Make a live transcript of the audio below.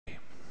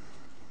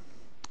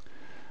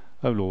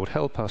O Lord,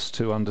 help us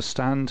to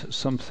understand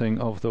something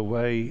of the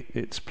way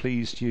it's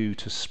pleased you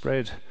to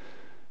spread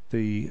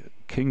the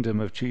kingdom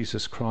of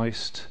Jesus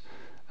Christ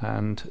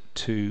and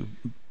to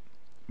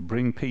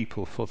bring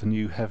people for the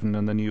new heaven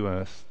and the new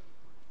earth.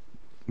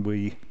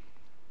 We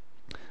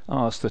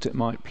ask that it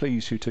might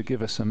please you to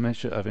give us a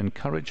measure of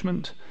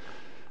encouragement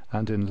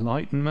and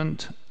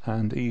enlightenment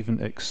and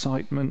even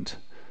excitement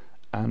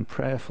and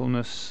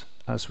prayerfulness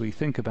as we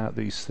think about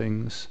these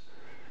things.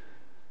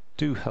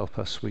 Do help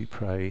us, we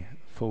pray,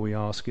 for we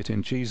ask it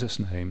in Jesus'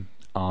 name.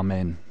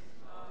 Amen.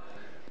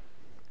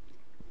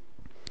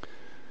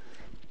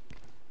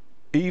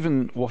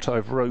 Even what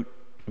I've written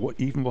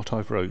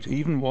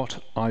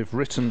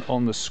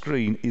on the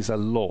screen is a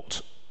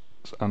lot,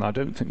 and I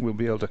don't think we'll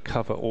be able to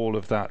cover all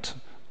of that,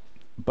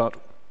 but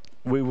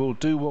we will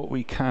do what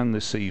we can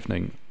this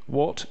evening.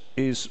 What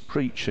is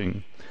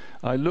preaching?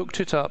 I looked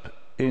it up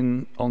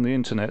on the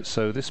internet,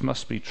 so this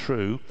must be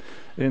true.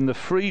 In the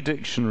Free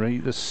Dictionary,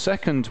 the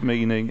second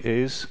meaning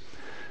is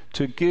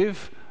to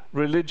give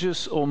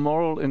religious or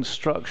moral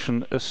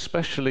instruction,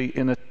 especially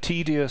in a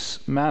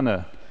tedious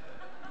manner,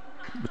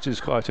 which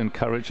is quite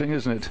encouraging,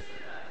 isn't it?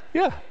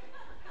 Yeah,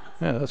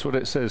 that's what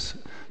it says.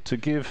 To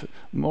give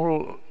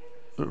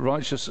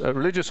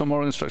religious or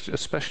moral instruction,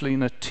 especially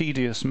in a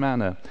tedious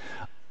manner.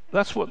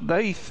 That's what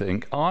they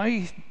think.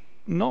 I'm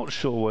not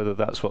sure whether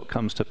that's what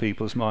comes to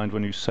people's mind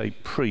when you say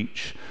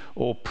preach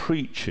or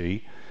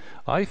preachy.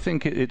 I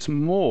think it's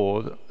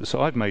more,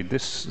 so I've made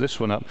this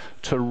one up,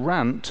 to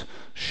rant,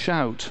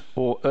 shout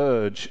or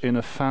urge in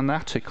a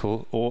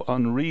fanatical or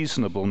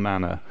unreasonable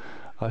manner.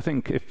 I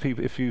think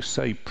if you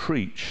say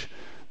preach,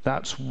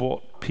 that's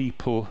what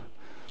people,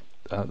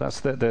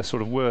 that's their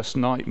sort of worst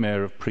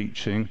nightmare of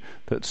preaching,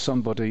 that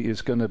somebody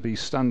is going to be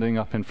standing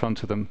up in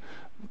front of them.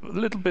 A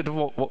little bit of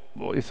what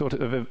you thought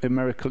of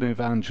American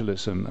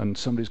evangelism, and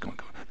somebody's going,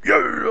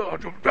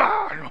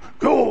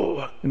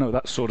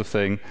 that sort of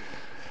thing.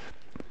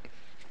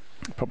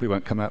 Probably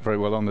won't come out very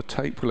well on the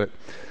tape, will it?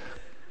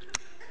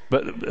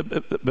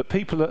 But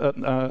people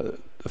are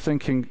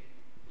thinking,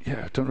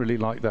 I don't really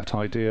like that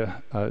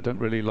idea. I don't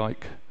really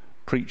like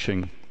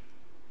preaching.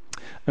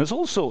 There's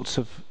all sorts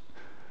of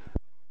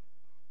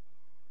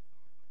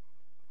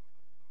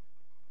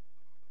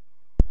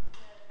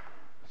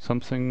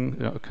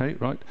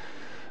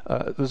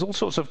there's all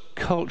sorts of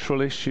cultural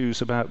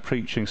issues about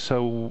preaching.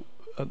 So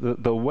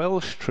the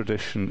Welsh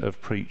tradition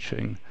of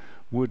preaching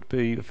would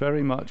be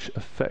very much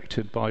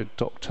affected by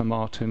Dr.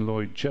 Martin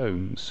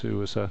Lloyd-Jones, who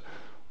was a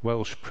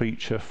Welsh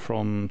preacher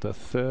from the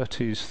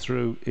 30s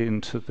through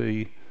into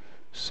the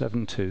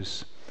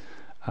 70s.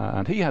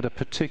 And he had a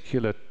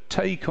particular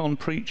take on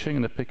preaching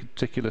and a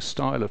particular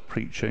style of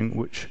preaching,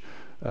 which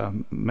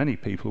many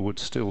people would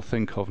still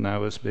think of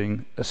now as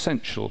being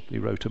essential. He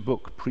wrote a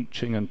book,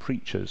 Preaching and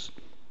Preachers.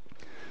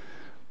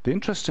 The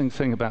interesting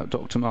thing about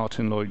Dr.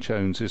 Martin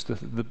Lloyd-Jones is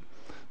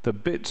the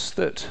bits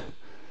that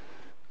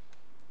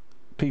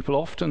people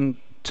often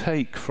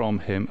take from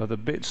him are the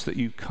bits that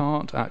you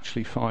can't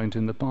actually find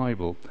in the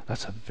Bible.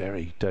 That's a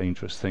very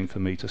dangerous thing for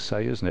me to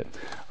say, isn't it?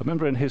 I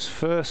remember in his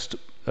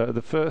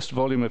the first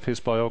volume of his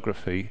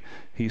biography,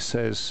 he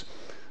says,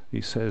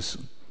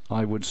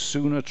 I would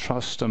sooner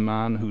trust a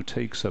man who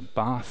takes a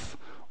bath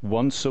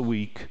once a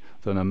week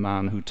than a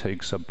man who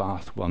takes a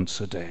bath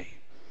once a day.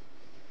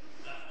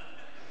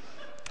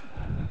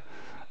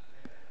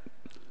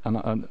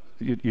 And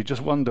you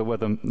just wonder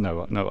whether...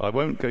 No, I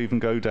won't even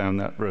go down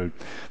that road.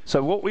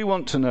 So what we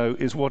want to know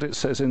is what it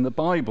says in the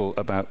Bible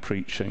about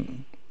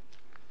preaching.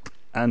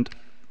 And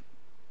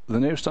the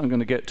nearest I'm going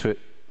to get to it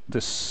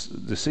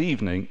this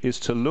evening is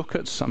to look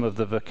at some of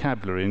the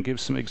vocabulary and give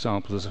some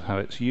examples of how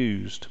it's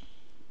used.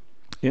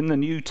 In the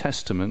New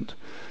Testament,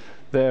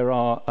 there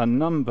are a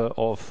number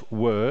of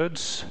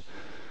words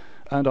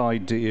and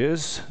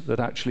ideas that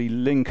actually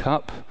link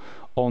up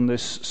on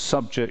this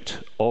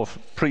subject of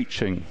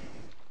preaching.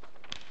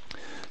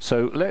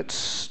 So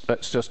let's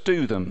just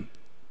do them.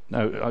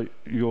 Now,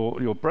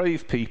 you're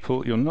brave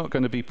people. You're not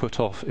going to be put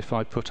off if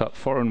I put up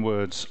foreign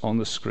words on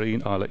the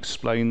screen. I'll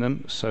explain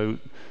them, so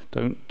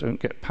don't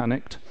get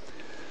panicked.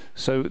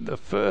 So the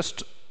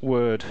first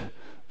word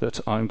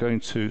that I'm going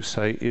to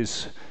say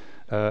is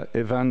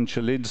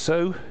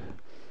evangelizo,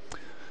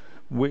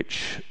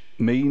 which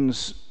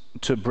means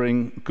to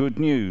bring good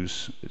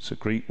news. It's a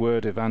Greek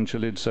word,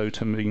 evangelizo,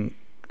 to mean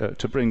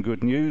to bring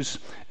good news.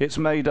 It's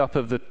made up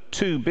of the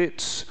two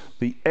bits.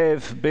 The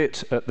ev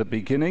bit at the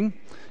beginning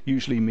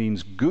usually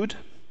means good.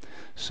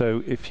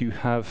 So if you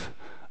have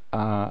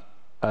an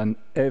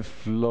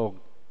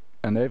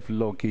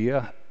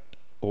evlogia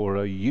or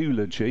a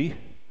eulogy,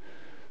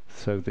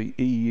 so the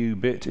EU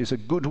bit is a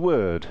good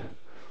word.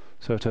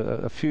 So at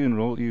a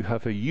funeral you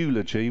have a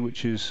eulogy,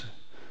 which is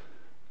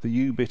the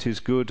U bit is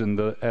good and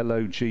the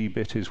LOG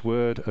bit is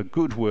word, a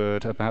good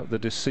word about the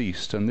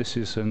deceased. And this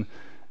is an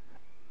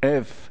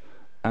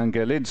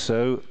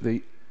angelizo.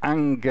 The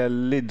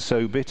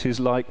angelizo bit is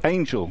like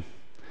angel,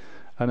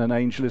 and an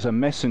angel is a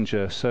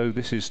messenger. So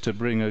this is to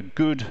bring a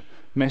good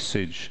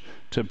message,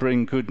 to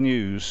bring good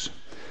news.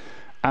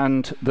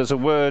 And there's a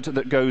word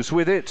that goes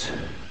with it,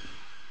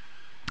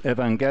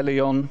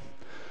 evangelion,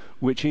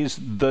 which is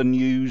the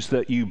news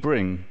that you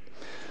bring.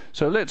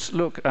 So let's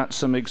look at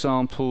some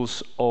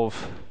examples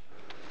of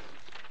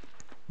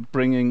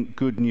bringing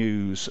good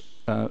news,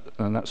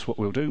 and that's what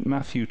we'll do.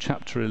 Matthew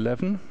chapter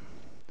 11.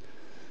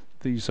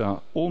 These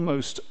are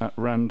almost at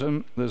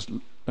random. There's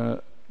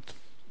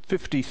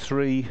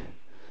 53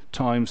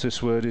 times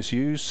this word is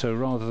used, so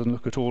rather than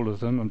look at all of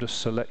them, I've just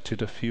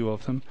selected a few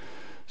of them.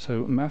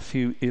 So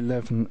Matthew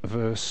 11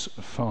 verse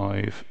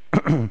 5.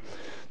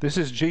 This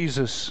is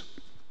Jesus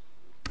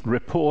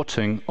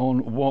reporting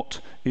on what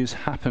is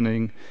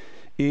happening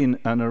in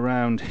and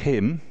around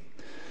him.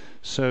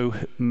 So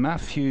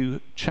Matthew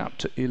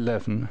chapter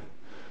 11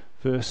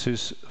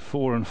 verses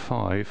 4 and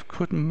 5.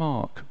 Could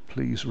Mark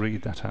please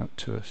read that out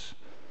to us?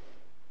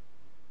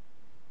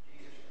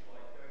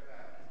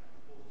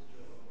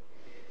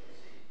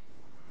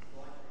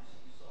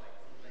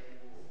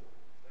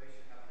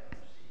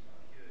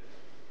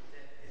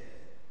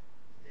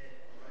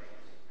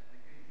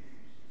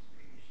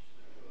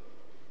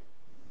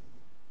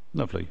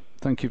 Lovely,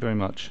 thank you very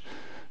much.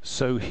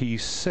 So he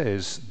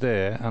says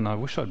there, and I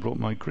wish I'd brought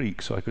my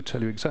Greek so I could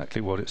tell you exactly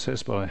what it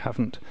says, but I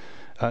haven't.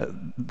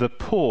 The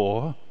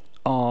poor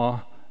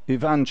are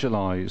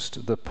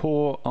evangelized. The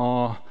poor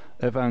are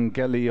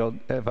evangelizo.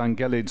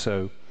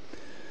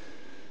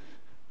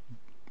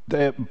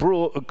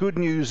 Good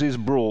news is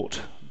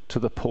brought to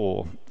the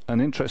poor.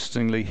 And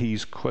interestingly,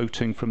 he's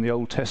quoting from the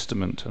Old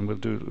Testament, and we'll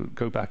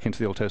go back into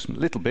the Old Testament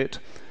a little bit,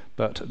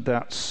 but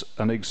that's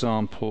an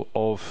example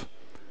of.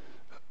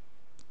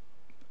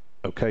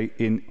 Okay,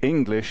 in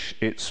English,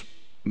 it's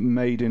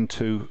made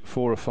into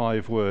 4 or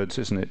 5 words,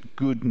 isn't it?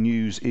 Good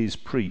news is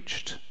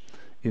preached.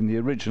 In the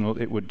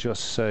original, it would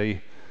just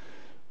say,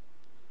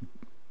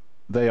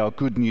 they are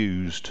good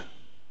newsed.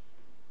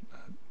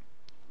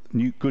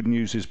 Good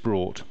news is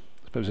brought.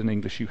 I suppose in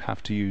English you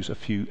have to use a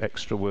few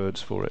extra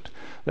words for it.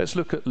 Let's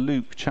look at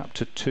Luke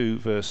chapter 2,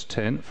 verse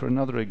 10 for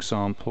another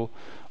example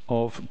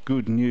of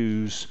good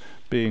news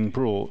being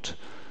brought.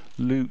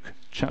 Luke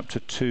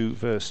chapter 2,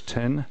 verse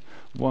 10.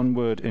 One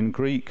word in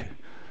Greek,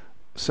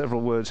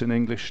 several words in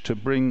English to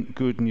bring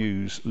good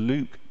news.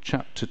 Luke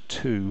chapter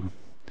 2,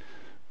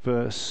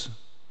 verse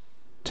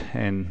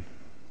 10.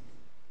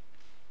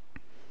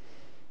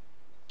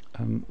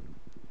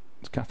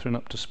 Is Catherine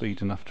up to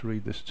speed enough to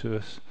read this to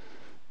us?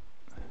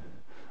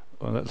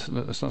 Well,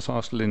 let's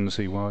ask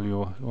Lindsay while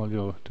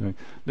you're doing.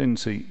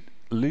 Lindsay,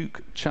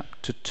 Luke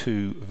chapter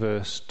 2,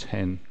 verse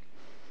 10.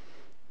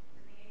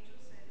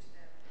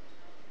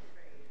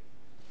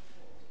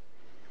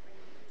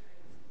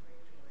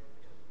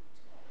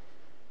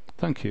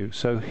 Thank you.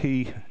 So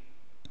he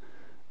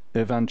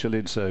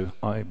evangelizo,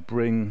 I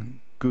bring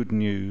good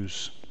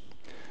news.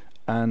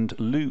 And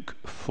Luke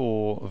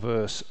 4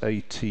 verse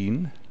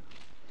 18.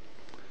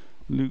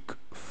 Luke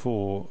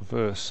 4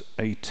 verse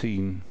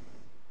 18.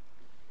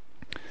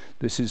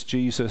 This is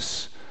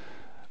Jesus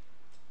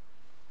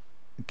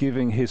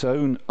giving his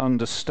own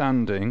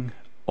understanding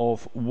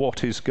of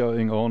what is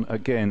going on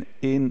again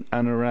in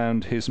and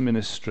around his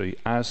ministry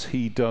as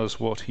he does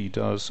what he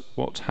does,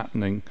 what's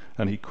happening.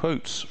 And he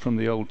quotes from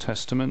the Old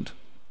Testament.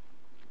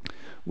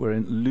 We're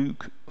in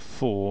Luke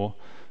 4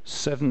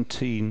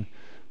 17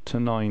 to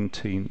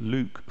 19.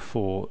 Luke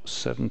 4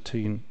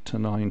 17 to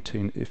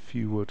 19. If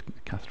you would,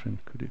 Catherine,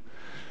 could you?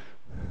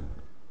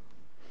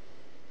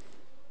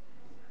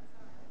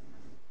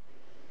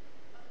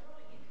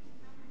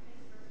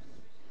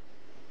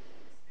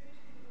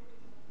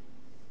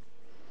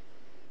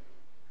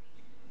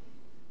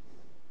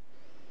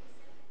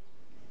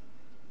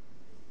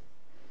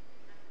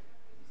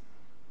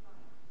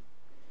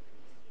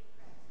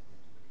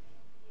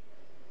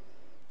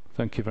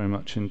 Thank you very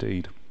much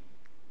indeed.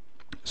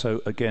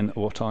 So again,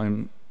 what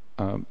I'm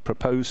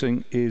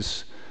proposing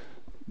is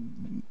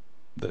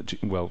that,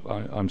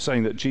 I'm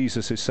saying that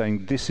Jesus is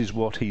saying this is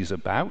what he's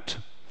about,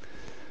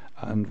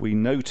 and we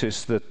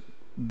notice that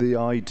the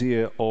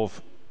idea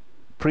of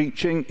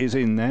preaching is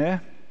in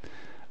there,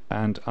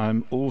 and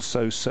I'm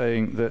also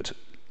saying that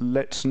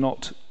let's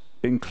not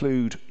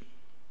include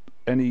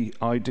any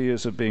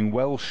ideas of being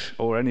Welsh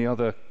or any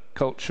other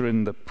culture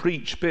in the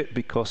preach bit,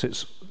 because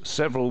it's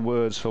several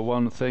words for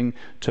one thing,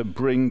 to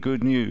bring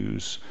good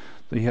news.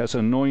 He has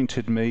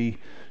anointed me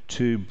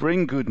to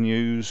bring good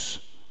news,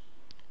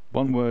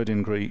 one word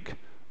in Greek,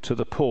 to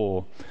the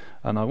poor.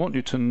 And I want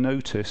you to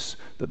notice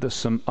that there's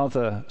some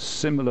other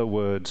similar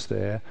words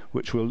there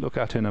which we'll look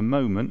at in a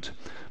moment,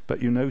 but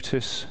do you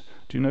notice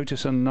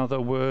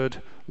another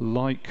word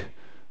like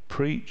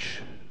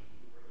preach?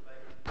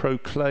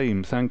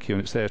 Proclaim, thank you,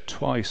 and it's there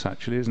twice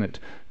actually, isn't it?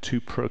 To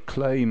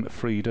proclaim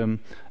freedom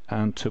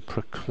and to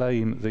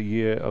proclaim the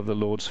year of the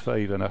Lord's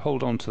favour. Now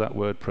hold on to that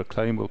word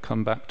proclaim, we'll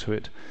come back to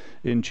it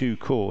in due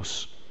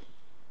course.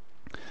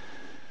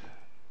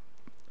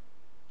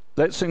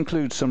 Let's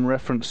include some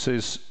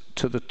references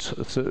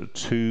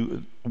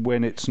to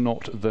when it's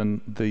not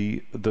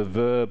the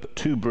verb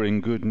to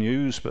bring good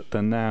news, but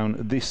the noun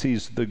this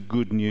is the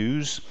good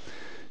news.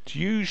 It's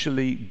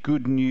usually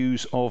good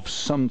news of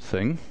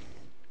something.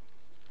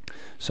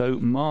 So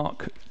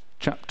Mark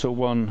chapter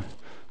 1,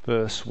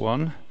 verse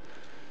 1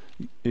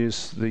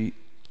 is the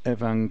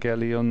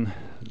Evangelion,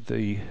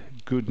 the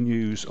good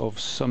news of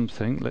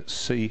something. Let's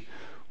see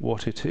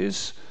what it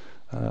is.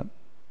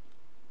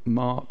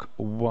 Mark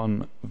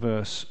 1,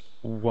 verse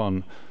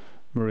 1.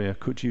 Maria,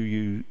 could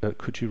you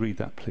read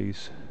that,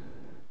 please?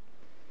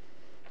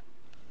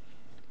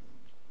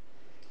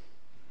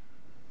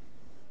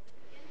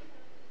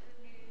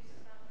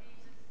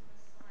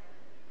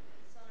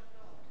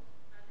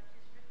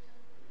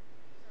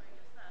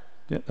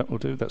 Yeah, that will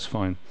do. That's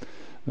fine.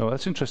 No,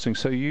 that's interesting.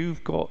 So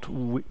you've got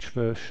which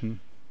version?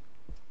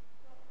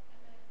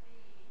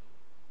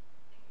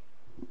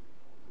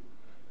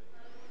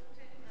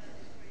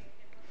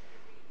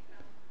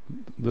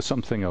 The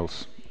something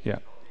else. Yeah.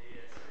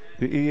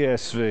 The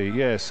ESV.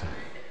 Yes.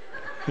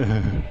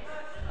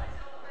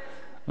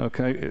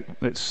 Okay.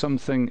 It's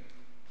something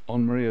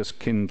on Maria's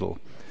Kindle.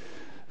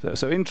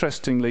 So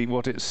interestingly,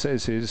 what it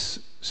says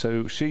is,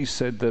 so she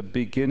said the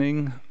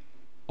beginning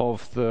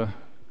of the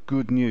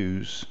good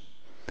news.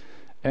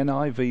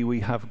 NIV,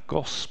 we have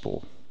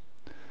gospel.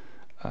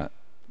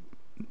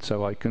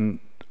 So I can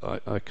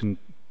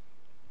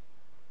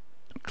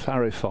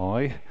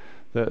clarify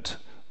that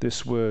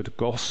this word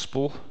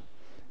gospel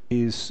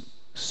is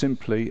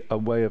simply a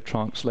way of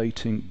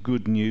translating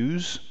good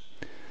news.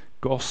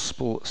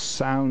 Gospel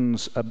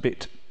sounds a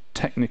bit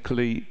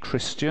technically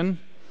Christian,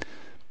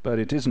 but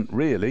it isn't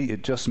really.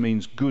 It just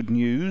means good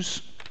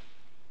news.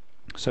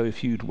 So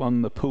if you'd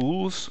won the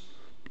pools,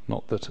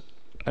 not that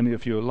any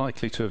of you are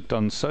likely to have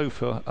done so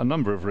for a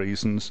number of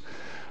reasons,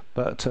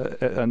 but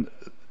and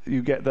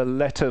you get the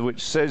letter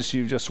which says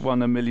you've just won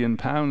 £1 million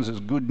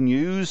as good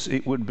news,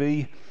 it would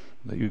be,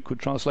 you could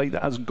translate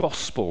that as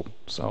gospel.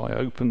 So I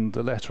opened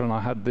the letter and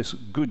I had this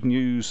good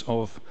news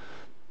of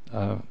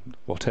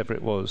whatever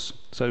it was.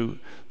 So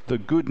the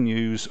good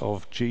news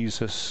of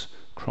Jesus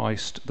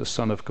Christ, the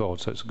Son of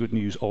God. So it's good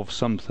news of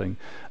something.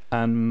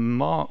 And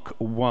Mark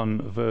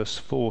 1, verse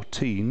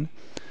 14.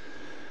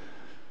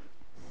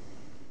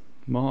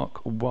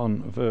 Mark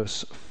 1,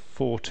 verse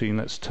 14.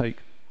 Let's take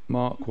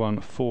Mark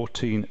 1,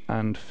 14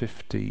 and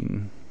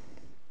 15.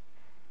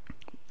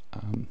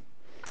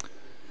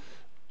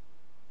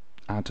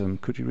 Adam,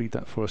 could you read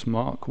that for us?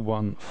 Mark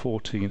 1,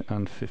 14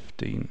 and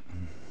 15.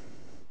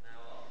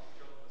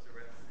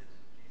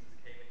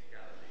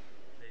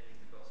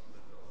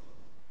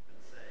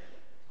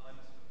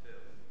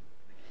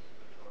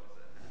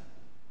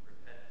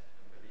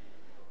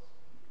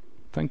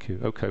 Thank you.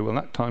 Okay, well,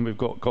 that time we've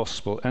got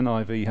gospel.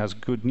 NIV has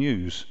good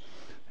news.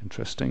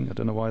 Interesting. I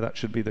don't know why that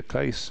should be the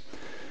case.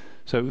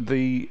 So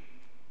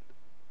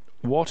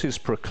what is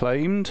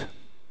proclaimed,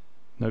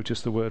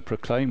 notice the word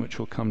proclaim, which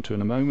we'll come to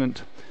in a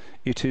moment.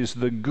 It is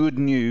the good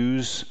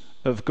news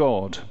of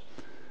God.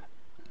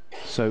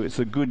 So it's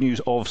the good news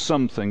of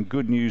something,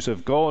 good news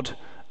of God,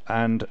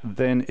 and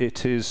then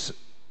it is,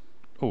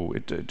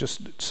 it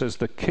just says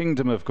the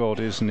kingdom of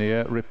God is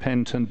near,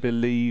 repent and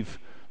believe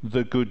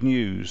the good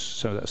news.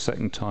 So that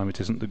second time, it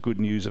isn't the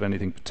good news of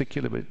anything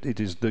particular, but it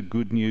is the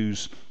good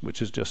news which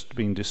has just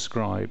been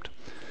described.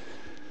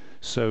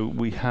 So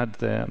we had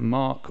there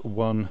Mark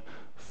 1,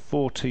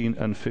 14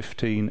 and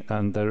 15,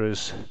 and there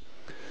is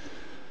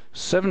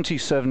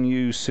 77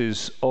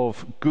 uses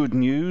of good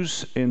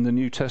news in the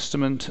New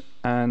Testament,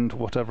 and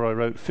whatever I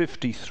wrote,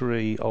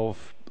 53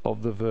 of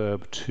the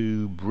verb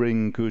to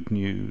bring good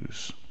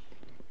news.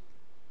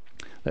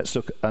 Let's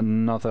look at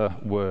another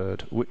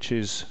word, which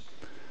is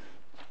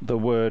the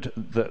word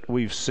that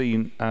we've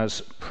seen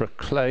as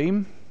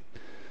proclaim,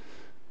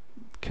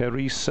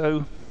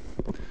 keriso.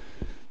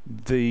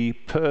 The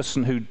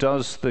person who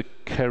does the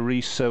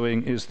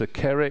kerisoing is the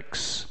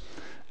kerix,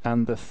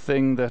 and the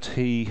thing that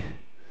he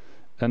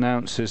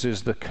announces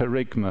is the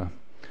kerygma.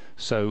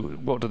 So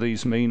what do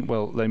these mean?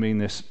 Well, they mean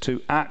this: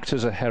 to act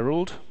as a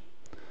herald,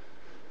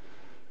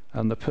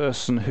 and the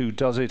person who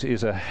does it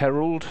is a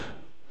herald,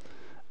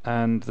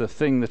 and the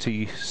thing that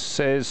he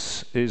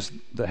says is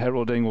the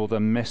heralding or the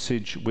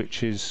message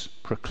which is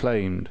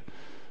proclaimed.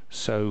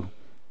 So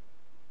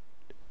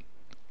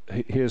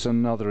here's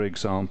another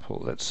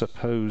example. Let's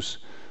suppose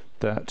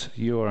that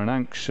you are an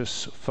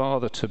anxious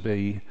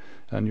father-to-be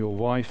and your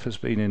wife has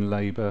been in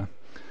labour,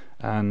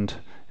 and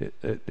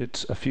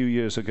it's a few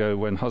years ago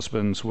when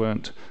husbands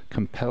weren't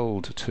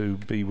compelled to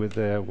be with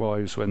their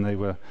wives when they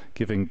were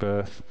giving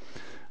birth.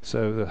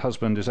 So the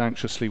husband is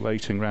anxiously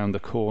waiting round the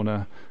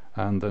corner,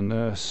 and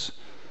the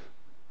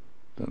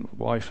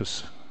wife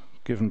has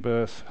given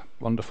birth,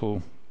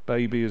 wonderful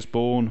baby is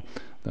born,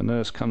 the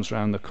nurse comes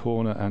round the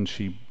corner and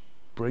she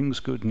brings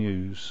good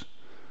news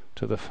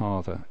to the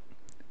father.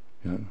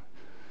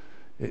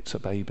 It's a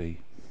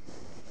baby.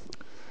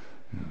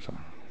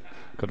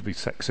 Got to be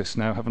sexist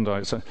now, haven't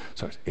I? So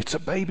it's a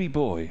baby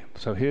boy.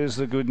 So here's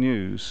the good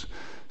news.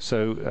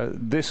 So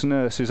this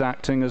nurse is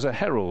acting as a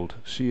herald.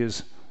 She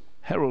is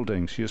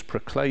heralding, she is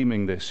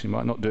proclaiming this. She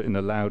might not do it in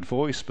a loud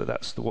voice, but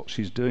that's what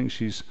she's doing.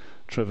 She's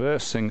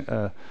traversing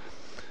a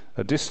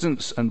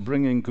distance and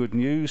bringing good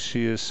news.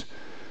 She is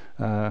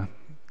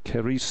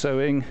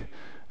kerisoing.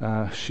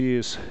 She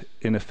is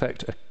in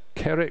effect a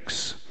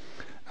kerix,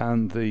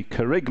 and the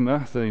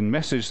kerygma, the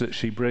message that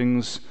she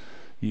brings,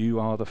 you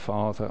are the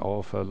father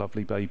of a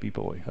lovely baby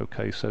boy.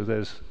 Okay, so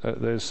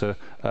there's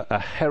a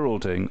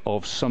heralding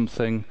of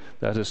something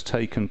that has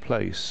taken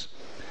place.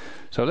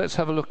 So let's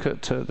have a look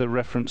at the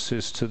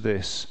references to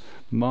this.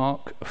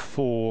 Mark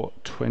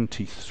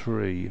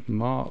 4:23.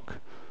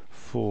 Mark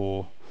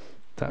 4.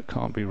 That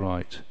can't be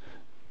right.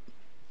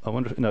 I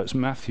wonder if, no, it's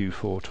Matthew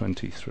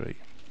 4:23.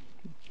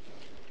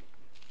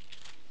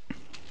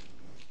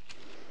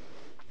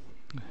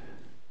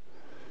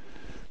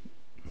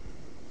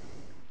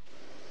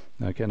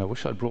 Now again, I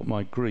wish I'd brought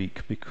my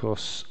Greek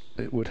because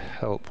it would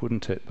help,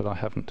 wouldn't it? But I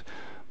haven't.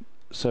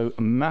 So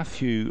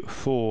Matthew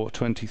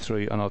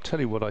 4:23, and I'll tell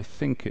you what I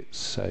think it's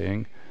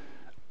saying.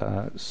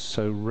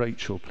 So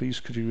Rachel, please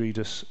could you read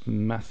us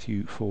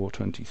Matthew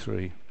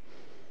 4:23?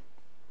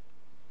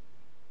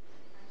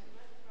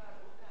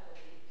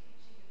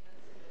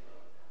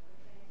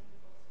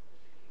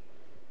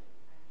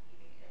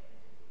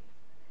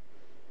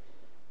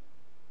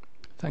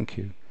 Thank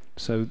you.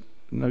 So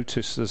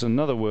notice there's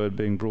another word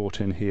being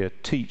brought in here,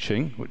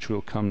 teaching, which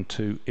we'll come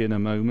to in a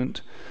moment.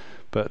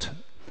 But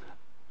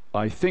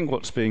I think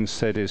what's being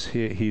said is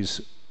here he's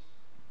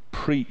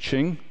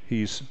preaching,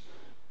 he's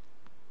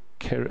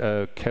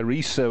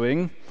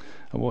kerisoing,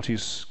 and what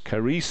he's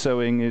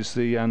kerisoing is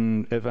the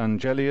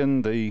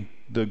evangelion, the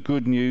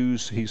good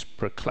news. He's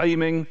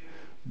proclaiming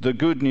the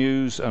good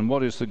news, and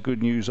what is the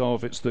good news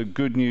of? It's the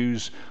good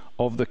news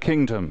of the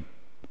kingdom.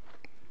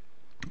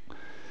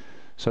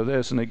 So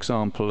there's an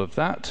example of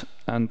that,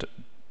 and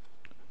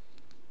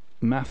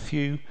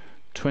Matthew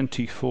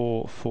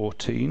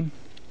 24:14.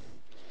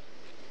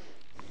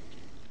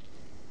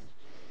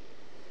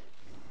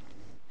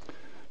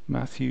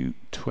 Matthew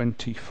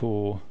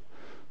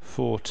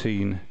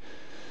 24:14.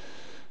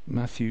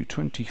 Matthew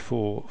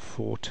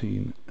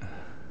 24:14.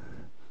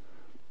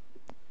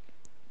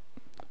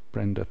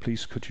 Brenda,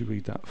 please could you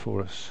read that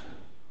for us?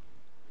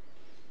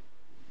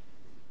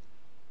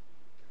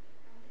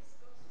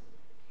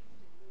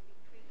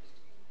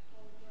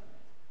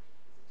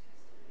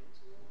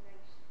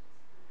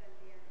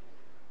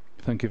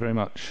 Thank you very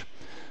much.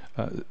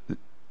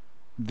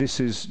 This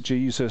is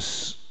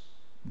Jesus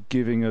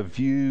giving a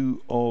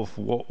view of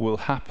what will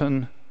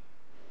happen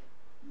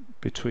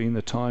between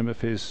the time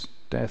of his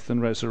death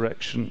and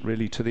resurrection,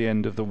 really to the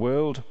end of the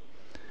world.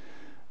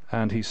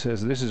 And he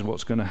says this is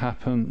what's going to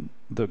happen.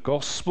 The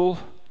gospel,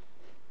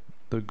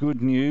 the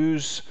good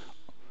news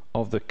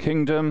of the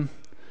kingdom,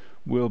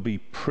 will be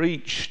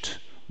preached,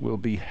 will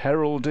be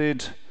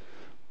heralded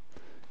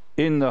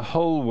in the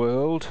whole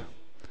world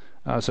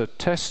as a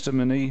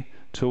testimony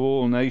to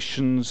all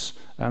nations,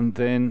 and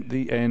then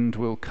the end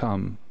will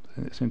come.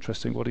 And it's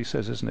interesting what he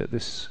says, isn't it?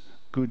 This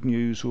good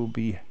news will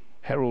be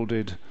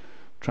heralded,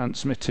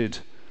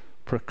 transmitted,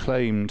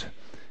 proclaimed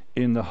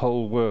in the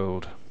whole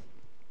world.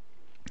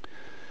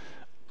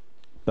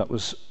 That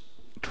was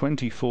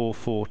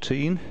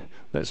 24:14.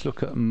 Let's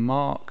look at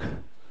Mark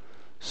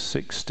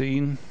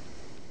 16.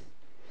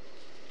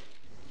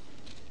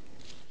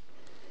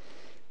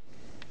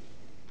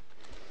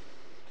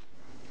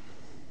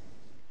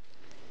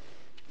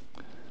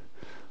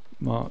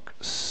 Mark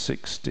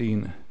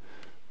 16,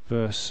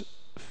 verse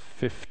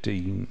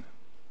 15.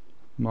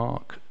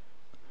 Mark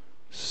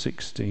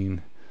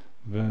 16,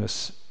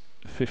 verse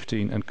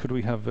 15. And could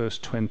we have verse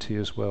 20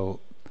 as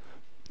well?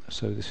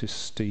 So this is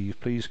Steve.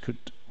 Please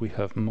could we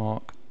have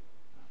Mark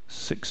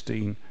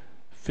 16,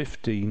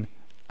 15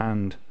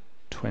 and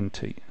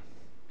 20.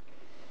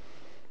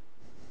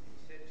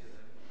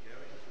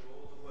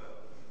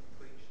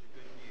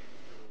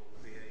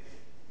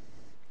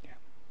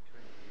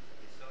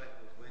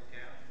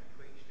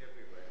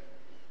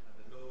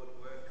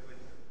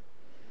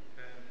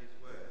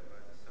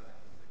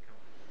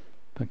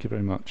 Thank you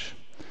very much.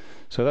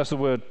 So that's the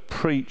word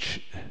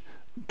preach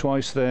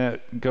twice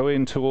there. Go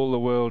into all the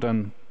world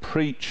and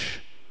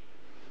preach,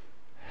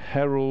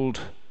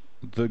 herald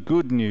the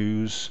good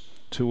news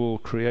to all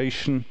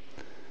creation.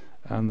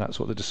 And that's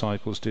what the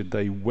disciples did.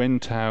 They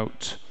went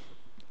out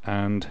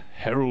and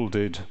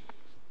heralded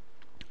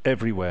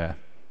everywhere.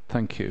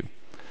 Thank you.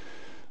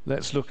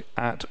 Let's look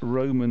at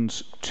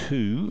Romans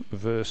 2,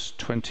 verse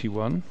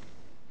 21.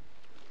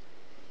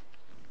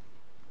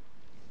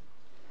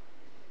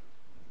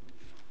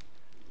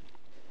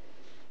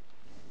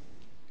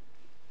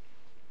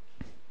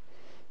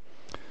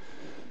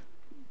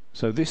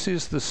 So this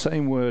is the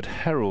same word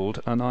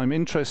herald, and I'm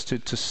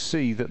interested to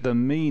see that the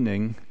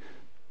meaning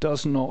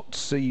does not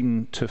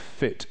seem to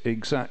fit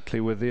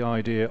exactly with the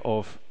idea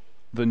of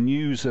the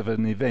news of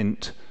an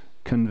event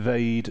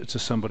conveyed to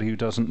somebody who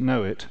doesn't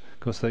know it,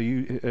 because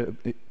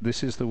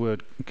this is the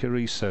word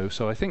keriso.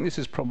 So I think this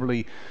is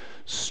probably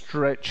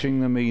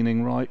stretching the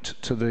meaning right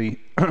to the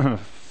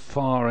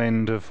far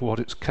end of what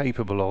it's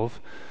capable of.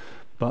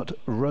 But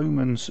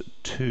Romans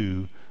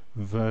 2,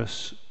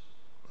 verse...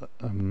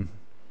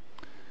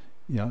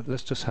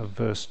 let's just have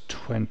verse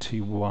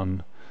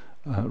 21.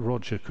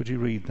 Roger, could you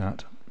read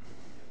that?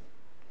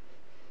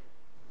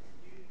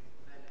 You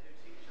then who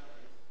teach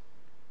others,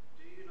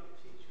 do you not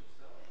teach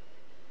yourself?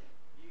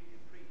 You who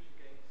preach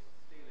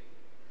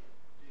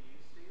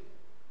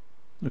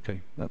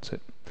Okay, that's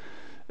it.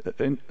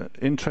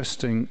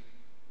 Interesting.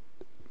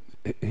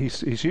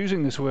 He's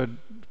using this word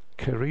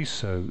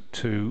keriso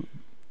to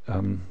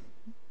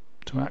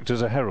act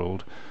as a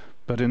herald,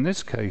 but in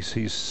this case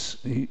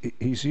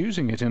he's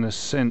using it in a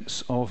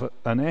sense of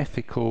an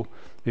ethical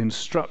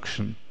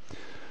instruction.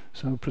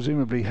 So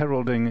presumably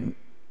heralding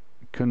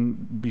can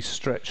be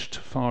stretched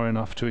far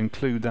enough to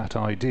include that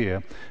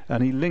idea,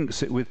 and he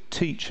links it with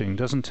teaching,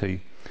 doesn't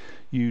he?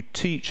 You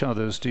teach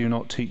others, do you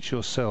not teach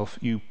yourself?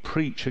 You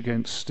preach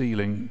against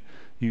stealing,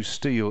 you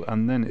steal,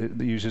 and then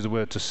it uses the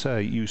word to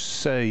say. You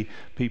say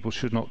people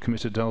should not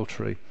commit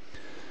adultery.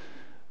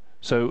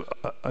 So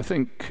I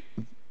think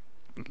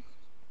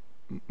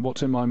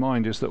what's in my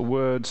mind is that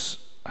words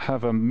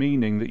have a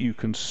meaning that you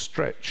can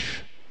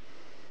stretch,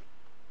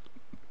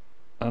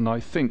 and I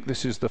think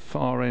this is the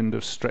far end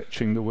of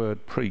stretching the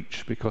word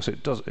preach, because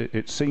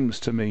it seems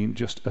to mean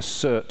just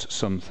assert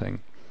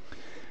something.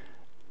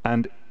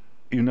 And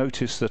you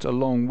notice that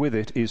along with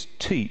it is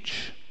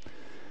teach.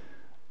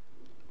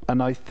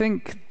 And I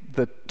think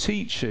the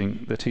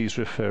teaching that he's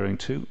referring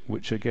to,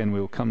 which again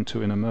we'll come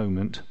to in a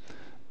moment,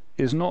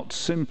 is not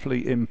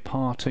simply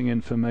imparting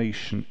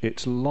information.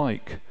 It's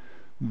like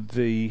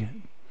the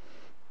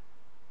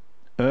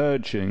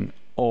urging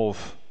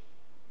of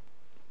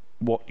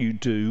what you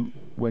do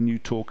when you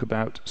talk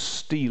about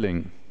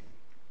stealing.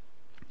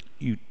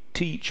 You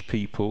teach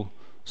people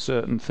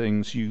certain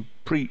things, you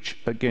preach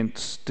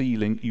against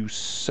stealing, you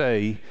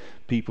say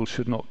people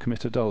should not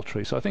commit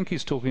adultery. So I think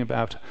he's talking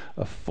about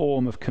a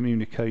form of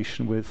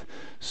communication with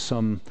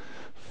some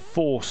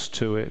force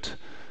to it,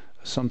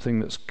 something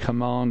that's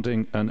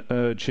commanding and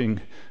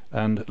urging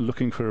and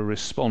looking for a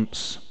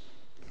response.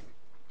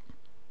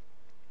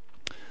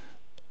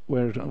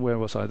 Where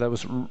was I? That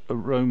was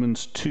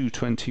Romans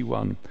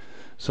 2:21.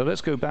 So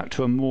let's go back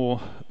to a more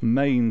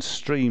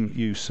mainstream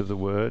use of the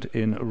word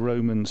in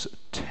Romans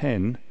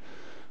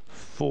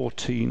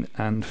 10:14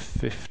 and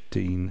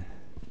 15.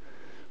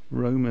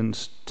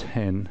 Romans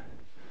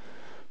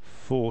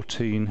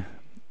 10:14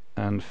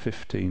 and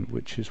 15,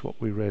 which is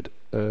what we read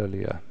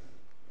earlier.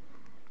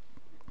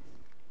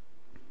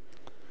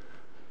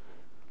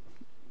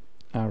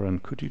 Aaron,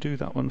 could you do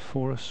that one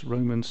for us?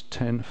 Romans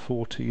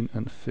 10:14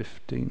 and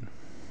 15.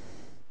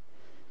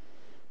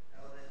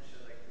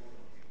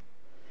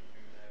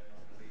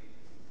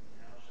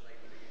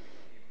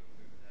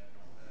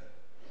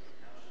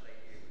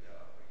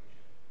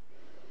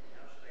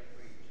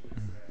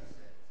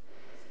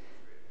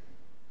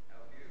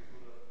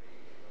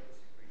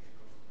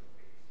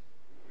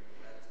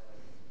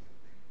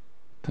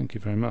 Thank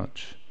you very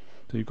much.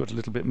 So you've got a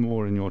little bit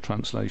more in your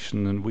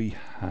translation than we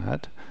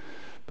had,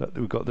 but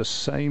we've got the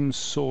same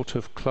sort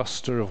of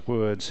cluster of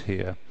words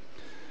here.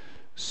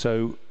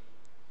 So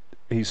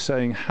he's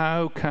saying,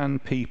 how can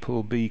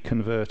people be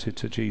converted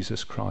to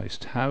Jesus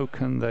Christ? How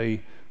can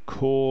they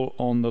call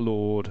on the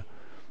Lord?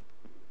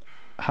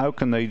 How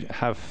can they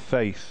have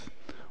faith?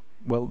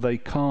 Well, they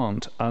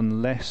can't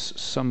unless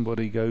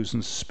somebody goes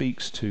and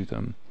speaks to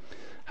them.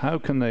 How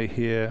can they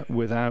hear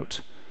without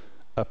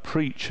a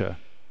preacher?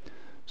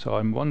 So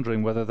I'm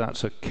wondering whether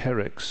that's a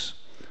kerix.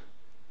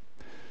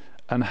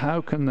 And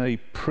how can they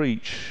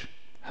preach?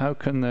 How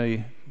can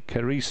they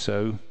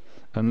keriso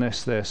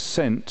unless they're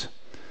sent?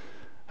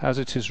 As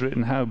it is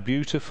written, how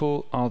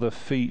beautiful are the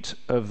feet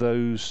of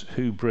those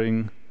who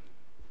bring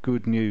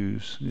good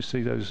news. You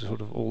see those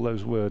sort of all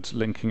those words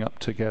linking up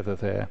together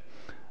there.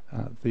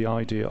 The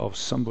idea of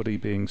somebody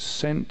being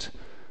sent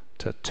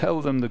to tell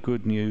them the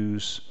good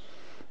news,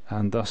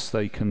 and thus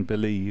they can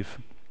believe.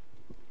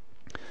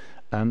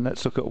 And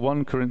let's look at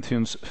 1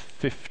 Corinthians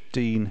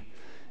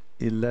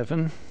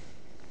 15:11.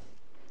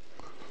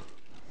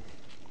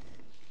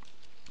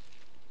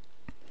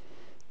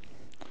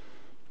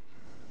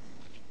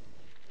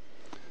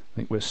 I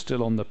think we're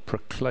still on the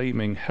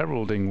proclaiming,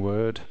 heralding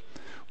word.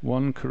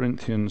 1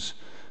 Corinthians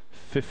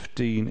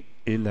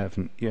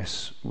 15:11.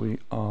 Yes, we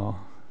are.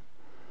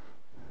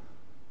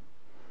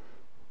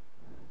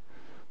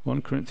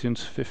 1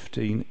 Corinthians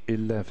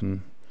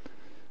 15:11.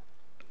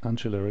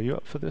 Angela, are you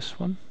up for this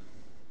one?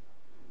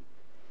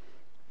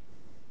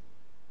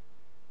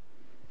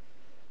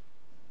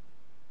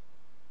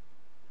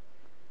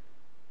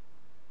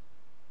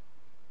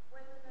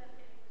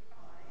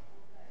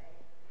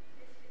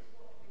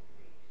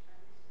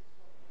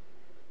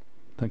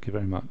 Thank you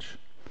very much.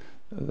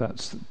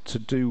 That's to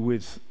do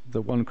with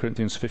the 1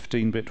 Corinthians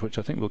 15 bit, which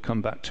I think we'll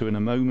come back to in a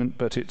moment,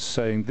 but it's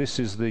saying this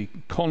is the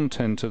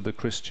content of the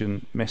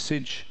Christian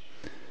message,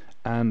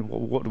 and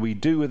what do we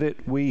do with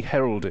it? We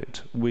herald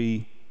it,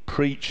 we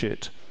preach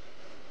it.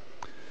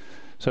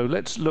 So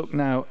let's look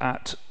now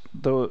at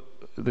the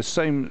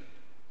same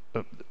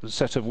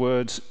set of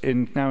words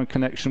now in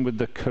connection with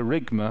the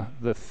kerygma,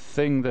 the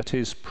thing that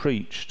is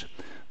preached.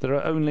 There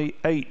are only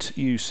 8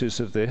 uses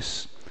of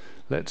this.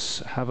 Let's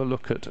have a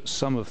look at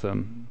some of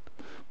them.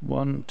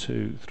 1,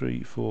 2,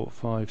 3, 4,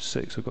 5,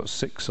 6. I've got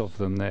 6 of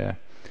them there.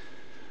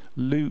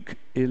 Luke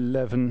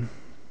 11,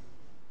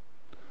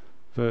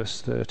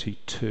 verse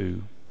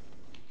 32.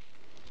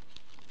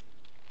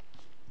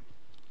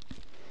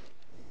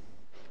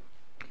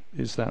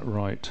 Is that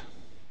right?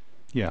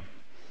 Yeah.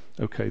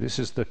 Okay, this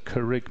is the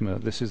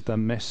kerygma, this is the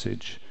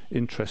message.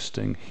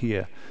 Interesting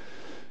here.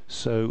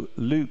 So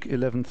Luke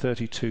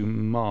 11:32,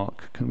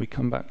 Mark, can we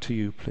come back to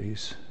you,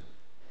 please?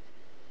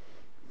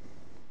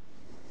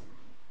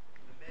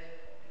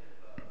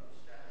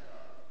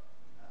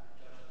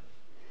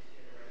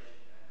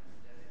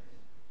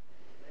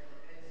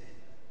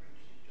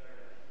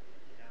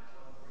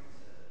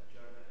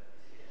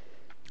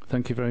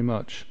 Thank you very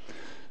much.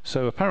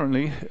 So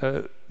apparently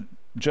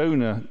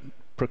Jonah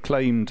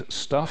proclaimed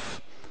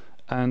stuff,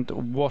 and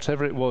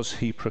whatever it was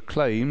he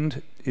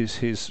proclaimed is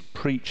his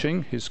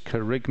preaching, his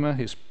kerygma,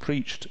 his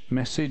preached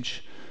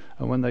message,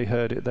 and when they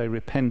heard it they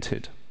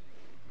repented.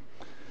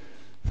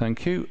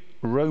 Thank you.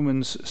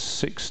 Romans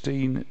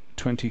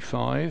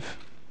 16:25.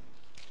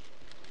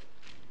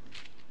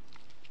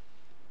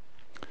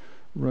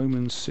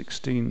 Romans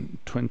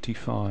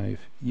 16:25.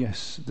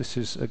 Yes, this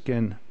is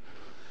again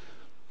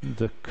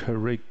the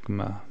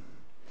kerygma.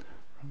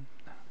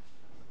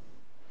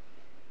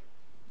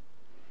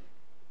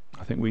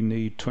 I think we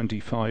need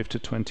 25 to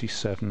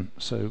 27.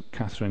 So,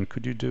 Catherine,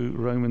 could you do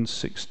Romans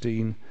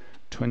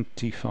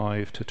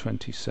 16:25 to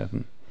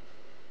 27?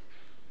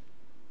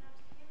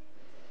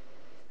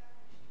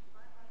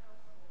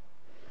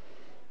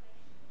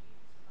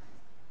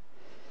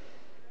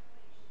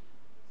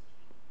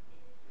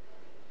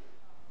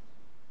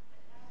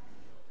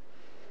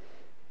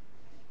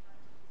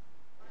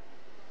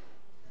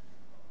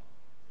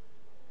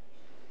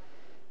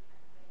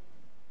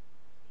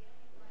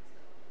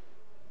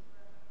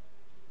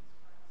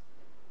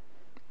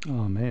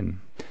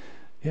 Amen.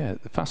 Yeah,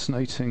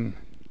 fascinating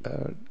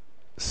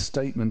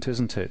statement,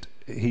 isn't it?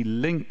 He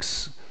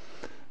links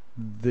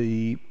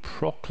the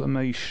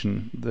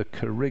proclamation, the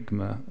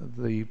kerygma,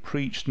 the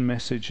preached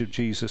message of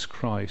Jesus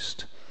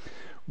Christ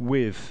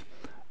with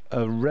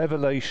a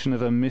revelation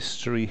of a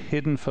mystery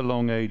hidden for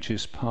long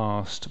ages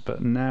past,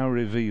 but now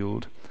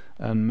revealed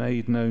and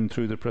made known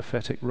through the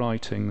prophetic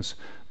writings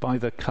by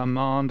the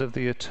command of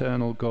the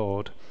eternal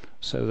God,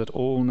 so that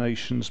all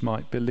nations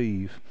might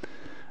believe.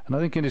 And I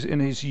think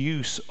in his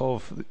use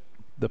of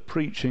the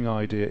preaching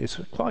idea, it's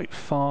quite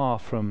far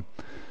from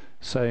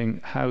saying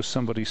how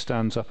somebody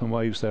stands up and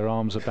waves their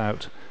arms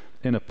about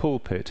in a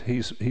pulpit.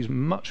 He's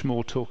much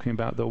more talking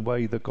about the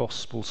way the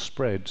gospel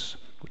spreads,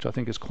 which I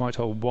think is quite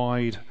a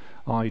wide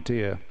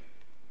idea.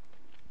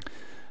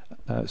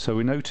 So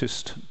we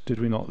noticed, did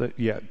we not,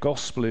 that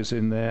gospel is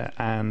in there,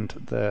 and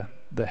the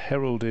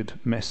heralded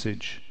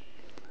message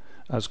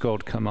as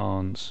God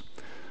commands.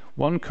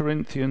 1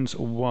 Corinthians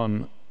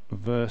 1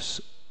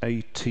 verse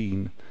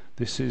 18.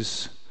 This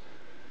is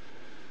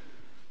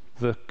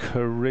the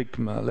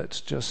kerygma.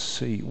 Let's just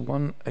see,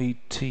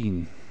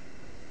 1:18.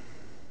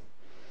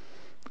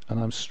 And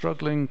I'm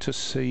struggling to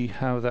see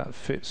how that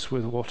fits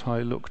with what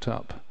I looked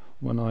up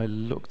when I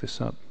looked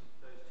this up.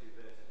 Those two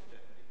verses are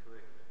definitely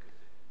correct, because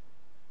it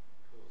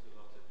caused a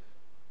lot of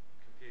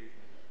confusion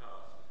in the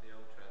past, with the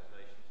old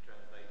translations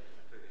translated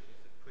the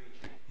foolishness of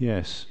preaching.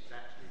 Yes. It's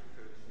actually the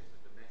foolishness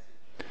of the message.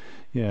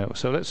 Yeah,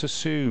 so let's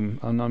assume,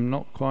 and I'm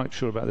not quite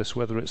sure about this,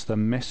 whether it's the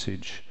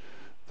message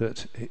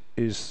that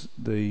is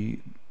the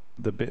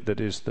bit that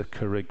is the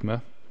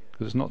kerygma,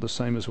 because it's not the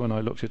same as when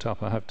I looked it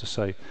up, I have to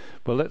say.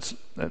 Well, let's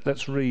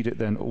read it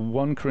then.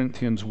 1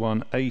 Corinthians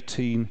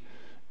 1:18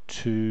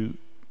 to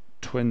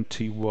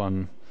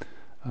 21.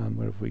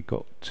 Where have we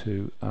got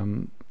to?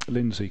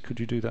 Lindsay, could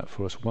you do that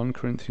for us? 1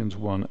 Corinthians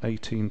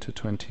 1:18 to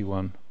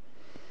 21.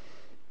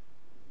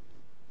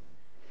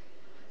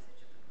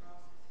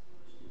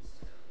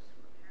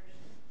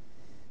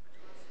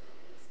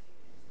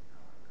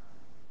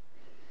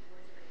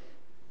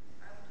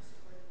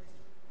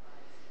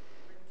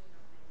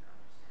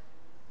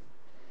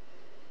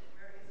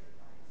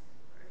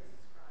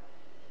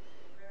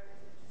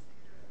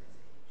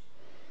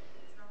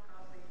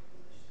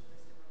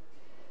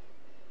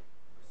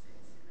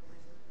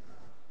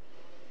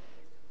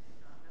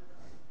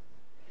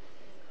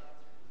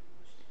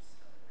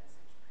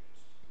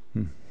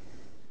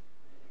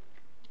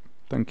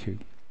 Thank you.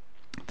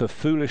 The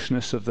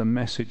foolishness of the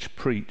message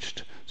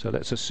preached. So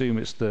let's assume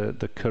it's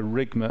the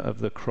kerygma of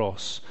the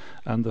cross,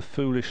 and the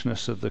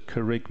foolishness of the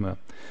kerygma.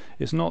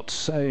 It's not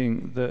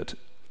saying that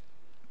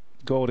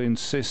God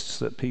insists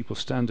that people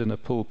stand in a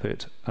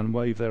pulpit and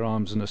wave their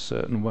arms in a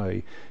certain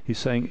way. He's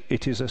saying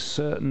it is a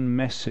certain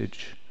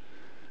message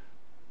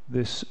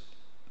that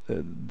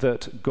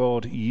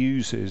God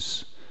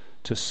uses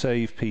to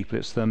save people.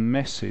 It's the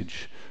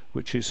message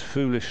which is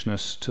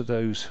foolishness to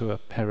those who are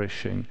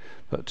perishing,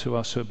 but to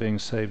us who are being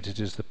saved it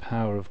is the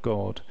power of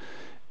God.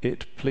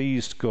 It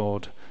pleased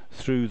God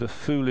through the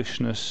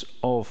foolishness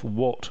of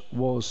what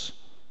was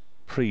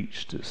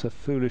preached. It's the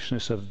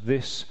foolishness of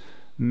this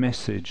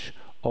message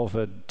of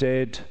a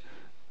dead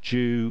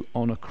Jew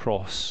on a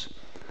cross.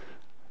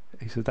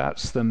 He said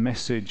that's the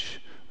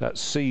message that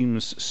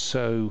seems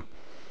so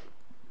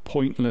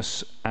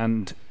pointless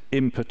and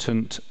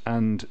impotent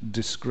and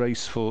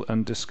disgraceful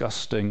and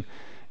disgusting.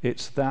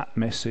 It's that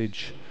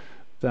message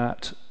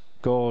that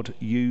God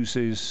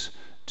uses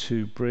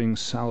to bring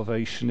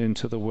salvation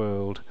into the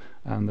world,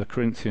 and the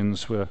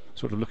Corinthians were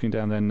sort of looking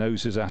down their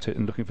noses at it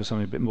and looking for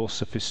something a bit more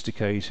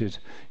sophisticated,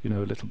 a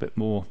little bit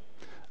more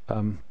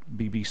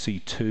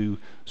BBC Two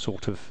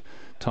sort of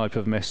type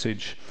of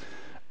message.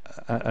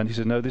 And he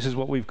said, no, this is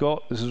what we've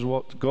got, this is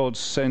what God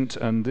sent,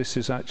 and this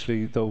is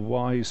actually the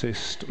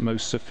wisest,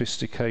 most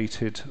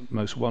sophisticated,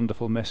 most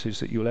wonderful message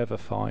that you'll ever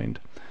find,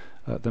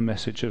 the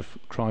message of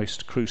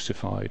Christ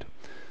crucified.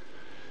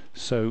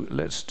 So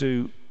let's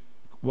do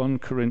 1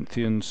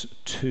 Corinthians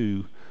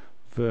 2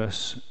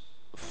 verse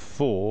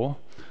 4,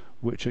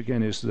 which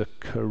again is the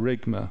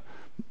kerygma,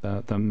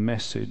 the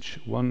message.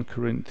 1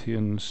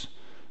 Corinthians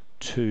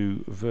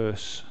 2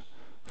 verse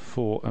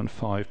 4 and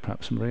 5,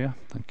 perhaps, Maria.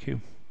 Thank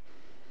you.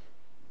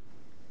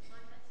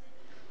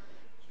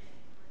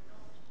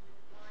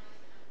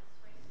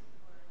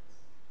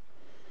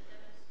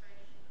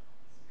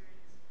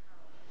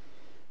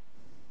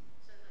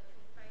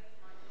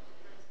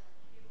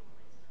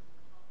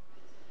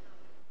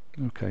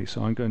 Okay,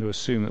 so I'm going to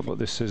assume that what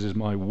this says is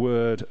my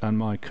word and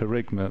my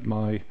kerygma,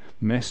 my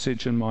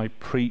message and my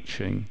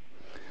preaching,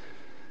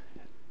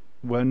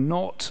 were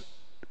not,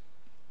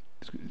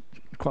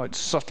 quite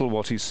subtle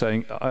what he's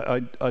saying,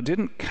 I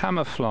didn't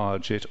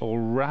camouflage it or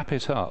wrap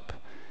it up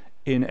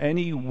in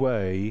any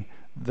way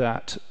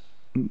that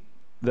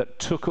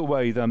took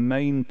away the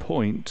main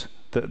point,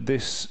 that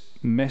this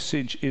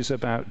message is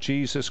about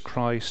Jesus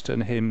Christ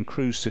and him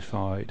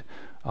crucified.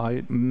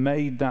 I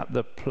made that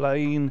the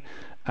plain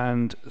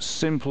and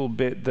simple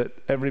bit that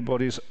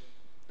everybody's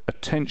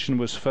attention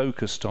was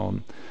focused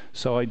on.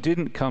 So I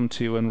didn't come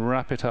to you and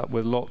wrap it up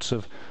with lots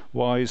of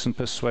wise and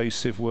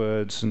persuasive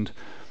words and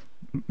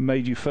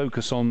made you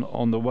focus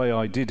on the way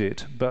I did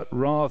it, but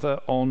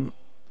rather on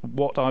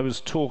what I was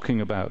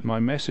talking about. My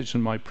message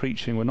and my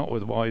preaching were not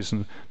with wise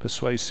and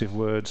persuasive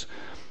words,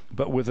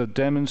 but with a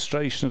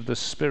demonstration of the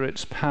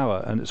Spirit's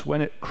power. And it's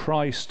when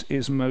Christ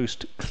is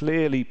most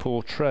clearly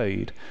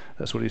portrayed.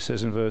 That's what he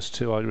says in verse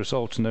 2, I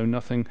resolved to know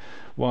nothing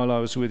while I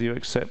was with you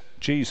except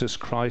Jesus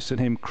Christ and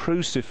him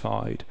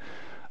crucified.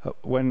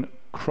 When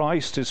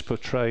Christ is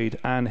portrayed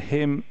and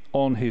him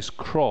on his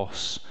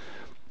cross,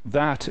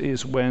 that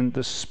is when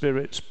the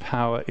Spirit's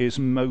power is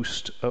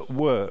most at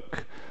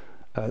work.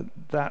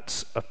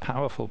 That's a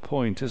powerful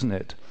point, isn't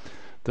it?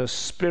 The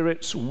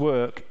Spirit's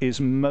work is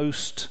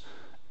most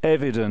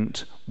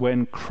evident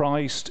when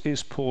Christ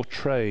is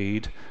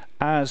portrayed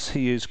as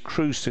he is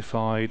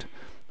crucified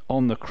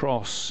on the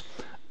cross,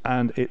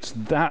 and it's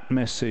that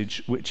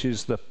message which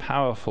is the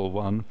powerful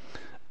one.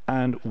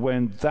 And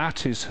when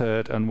that is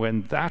heard and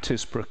when that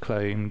is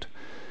proclaimed,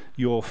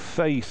 your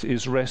faith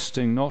is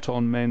resting not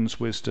on men's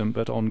wisdom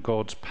but on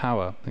God's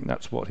power. I think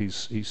that's what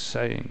he's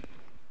saying.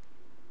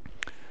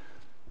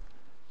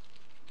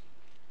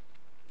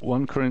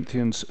 1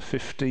 Corinthians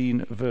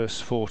 15 verse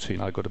 14.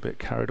 I got a bit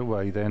carried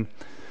away then.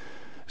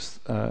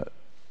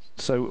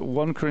 So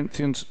 1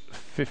 Corinthians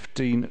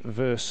 15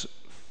 verse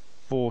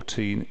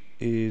 14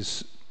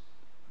 is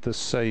the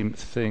same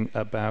thing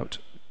about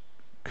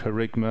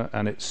kerygma,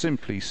 and it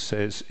simply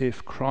says,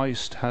 if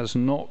Christ has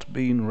not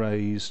been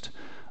raised,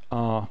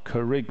 our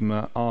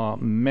kerygma, our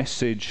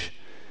message,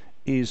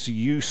 is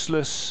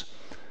useless,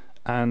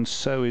 and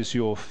so is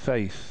your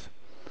faith.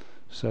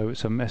 So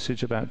it's a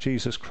message about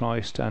Jesus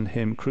Christ and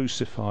him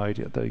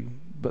crucified,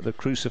 but the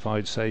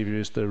crucified Saviour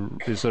is the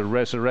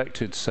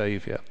resurrected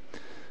Saviour.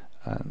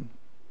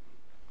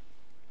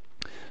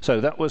 So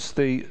that was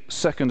the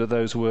second of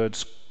those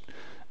words,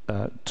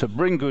 to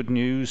bring good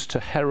news, to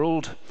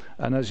herald,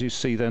 and as you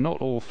see, they're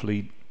not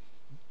awfully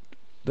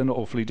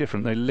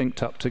different. They're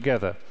linked up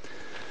together.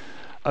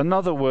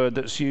 Another word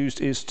that's used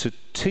is to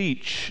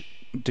teach,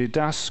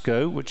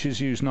 didasko, which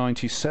is used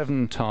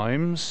 97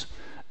 times.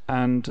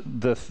 And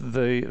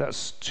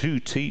that's to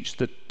teach.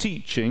 The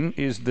teaching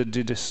is the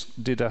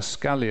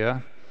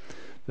didaskalia,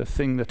 the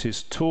thing that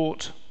is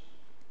taught.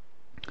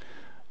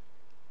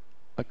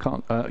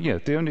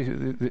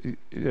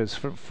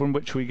 From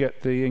which we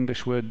get the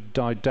English word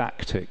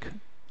didactic,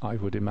 I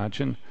would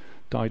imagine.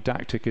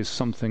 Didactic is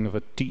something of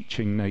a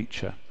teaching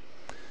nature.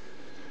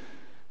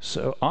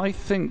 So I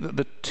think that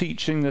the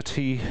teaching that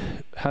he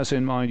has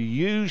in mind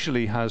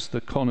usually has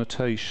the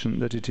connotation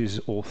that it is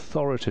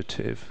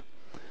authoritative.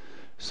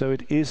 So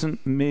it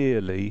isn't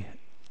merely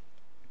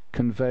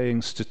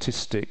conveying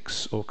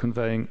statistics or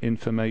conveying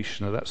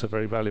information. Now, that's a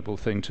very valuable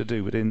thing to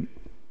do, but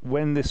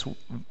when this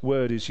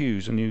word is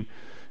used, and you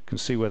can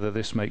see whether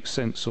this makes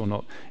sense or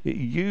not, it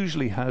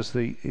usually has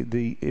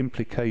the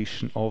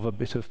implication of a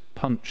bit of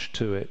punch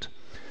to it.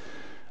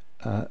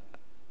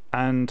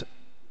 And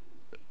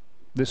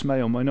this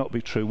may or may not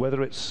be true,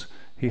 whether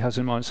he has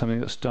in mind something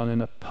that's done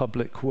in a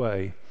public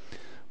way.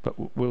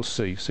 But we'll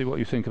see what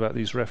you think about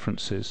these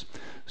references.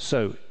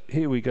 So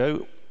here we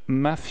go,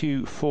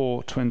 Matthew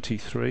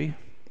 4:23.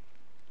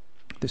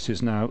 This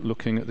is now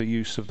looking at the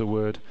use of the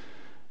word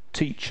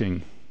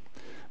teaching.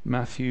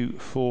 Matthew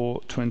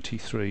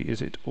 4:23.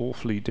 Is it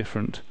awfully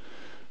different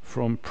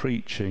from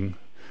preaching?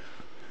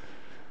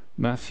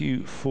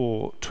 Matthew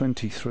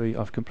 4:23.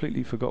 I've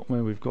completely forgotten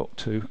where we've got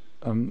to.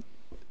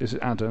 is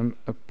it Adam,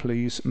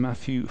 please,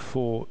 Matthew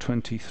 4:23. And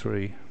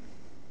he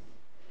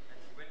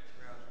went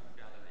throughout all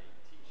Galilee,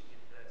 teaching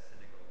in their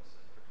synagogues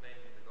and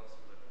proclaiming the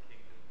gospel of the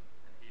kingdom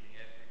and healing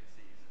every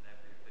disease and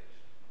every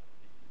affliction among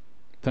the people.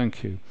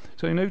 Thank you.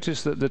 So you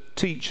notice that the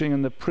teaching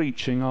and the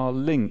preaching are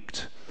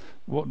linked.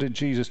 What did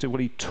Jesus do?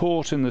 Well, he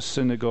taught in the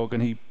synagogue,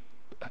 and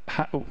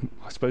I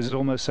suppose it's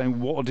almost saying,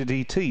 what did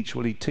he teach?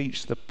 Well, he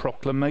taught the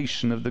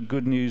proclamation of the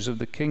good news of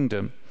the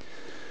kingdom.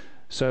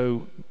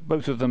 So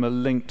both of them are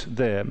linked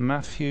there.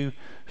 Matthew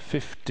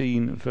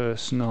 15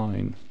 verse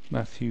 9.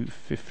 Matthew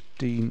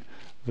 15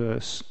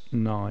 verse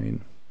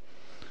 9.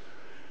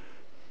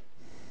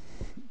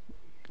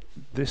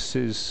 This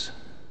is,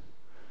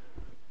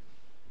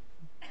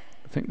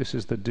 I think this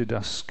is the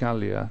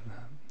didaskalia,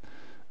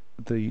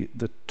 the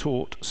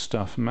taught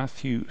stuff.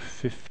 Matthew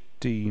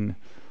 15,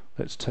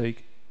 let's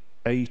take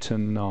 8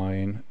 and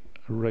 9.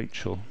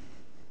 Rachel.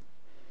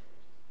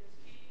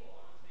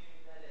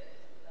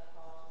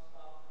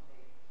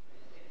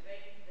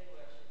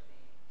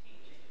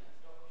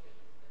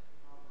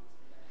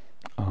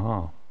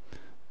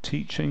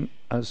 Teaching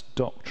as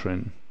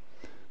doctrine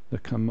the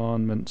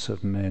commandments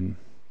of men.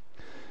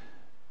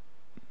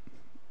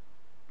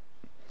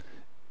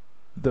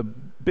 The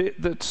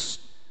bit that's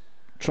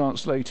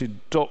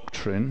translated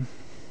doctrine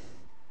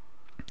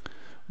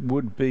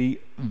would be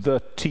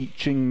the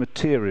teaching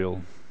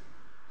material.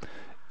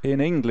 In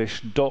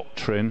English,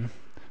 doctrine,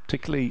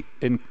 particularly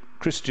in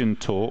Christian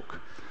talk,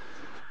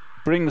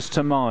 brings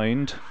to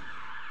mind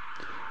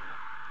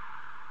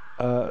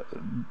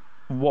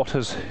what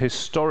has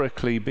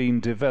historically been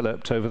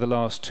developed over the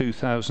last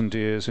 2,000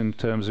 years in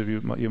terms of,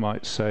 you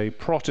might say,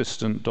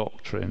 Protestant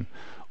doctrine,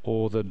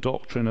 or the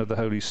doctrine of the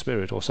Holy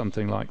Spirit, or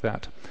something like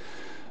that.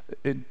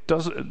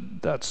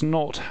 That's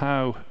not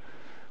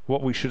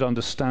what we should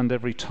understand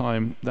every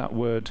time that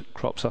word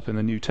crops up in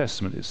the New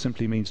Testament. It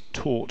simply means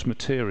taught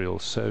material.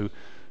 So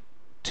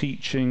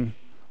teaching,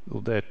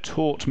 or their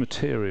taught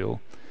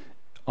material,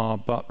 are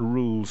but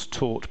rules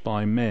taught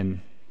by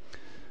men.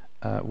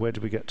 Where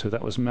did we get to?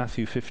 That was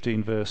Matthew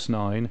 15 verse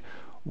 9.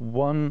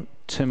 1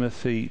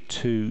 Timothy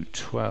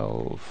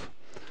 2:12.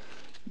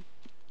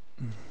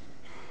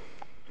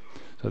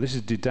 So this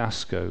is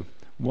didasko.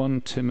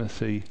 1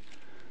 Timothy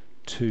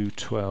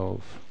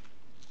 2:12.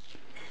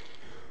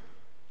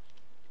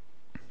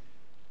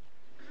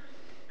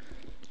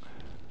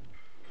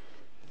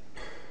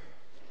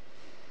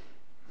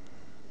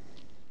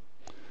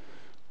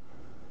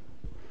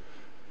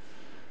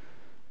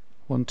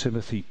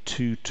 Timothy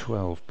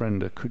 2:12.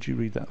 Brenda, could you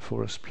read that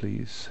for us,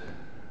 please?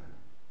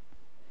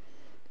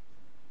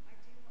 I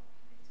do not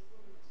permit a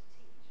woman to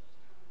teach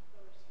or to have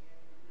authority over a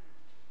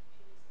man. She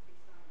must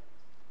be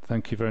silent.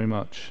 Thank you very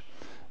much.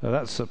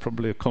 That's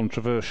probably a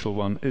controversial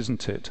one,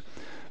 isn't it?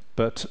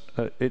 But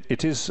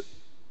it is,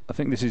 I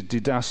think this is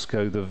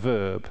didasko, the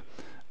verb.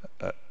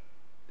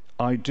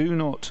 I do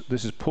not,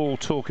 this is Paul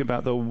talking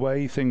about the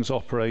way things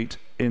operate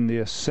in the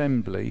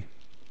assembly.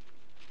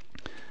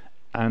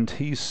 And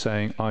he's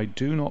saying, I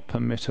do not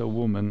permit a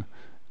woman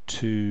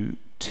to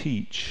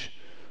teach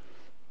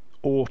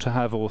or to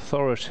have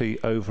authority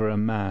over a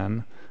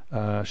man.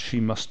 She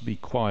must be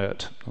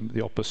quiet.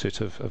 The opposite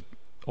of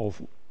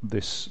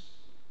this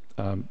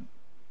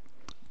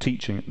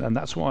teaching. And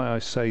that's why I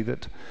say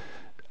that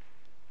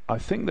I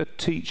think the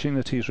teaching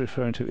that he's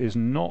referring to is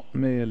not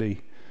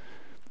merely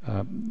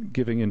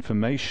giving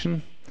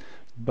information,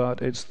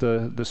 but it's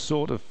the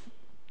sort of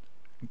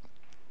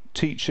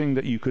teaching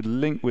that you could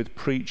link with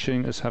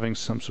preaching as having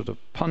some sort of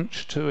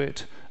punch to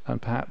it, and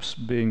perhaps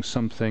being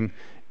something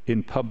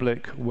in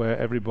public where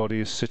everybody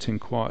is sitting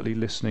quietly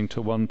listening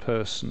to one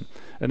person.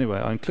 Anyway,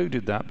 I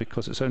included that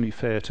because it's only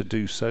fair to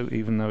do so,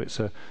 even though it's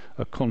a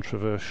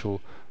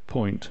controversial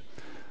point.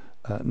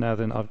 Now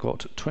then, I've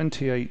got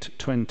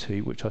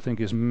 28:20, which I think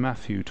is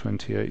Matthew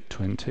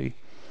 28:20.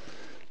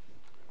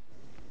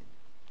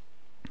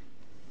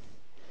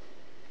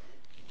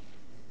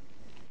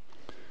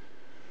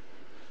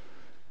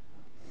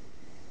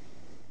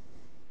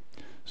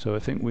 So I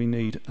think we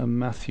need a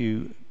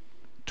Matthew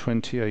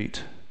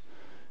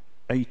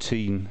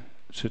 28:18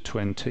 to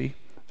 20,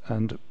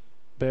 and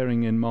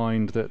bearing in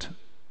mind that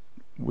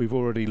we've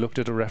already looked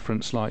at a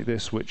reference like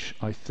this, which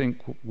I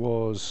think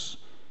was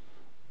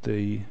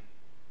the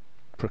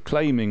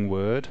proclaiming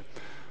word,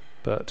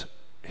 but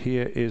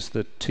here is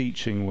the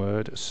teaching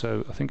word.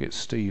 So I think it's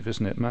Steve,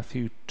 isn't it?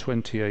 Matthew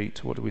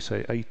 28, what do we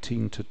say,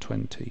 18 to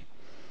 20.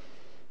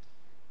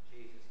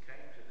 Jesus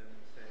came to them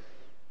and said,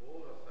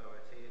 all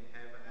authority in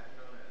heaven and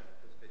on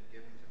earth has been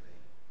given to me.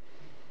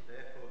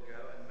 Therefore go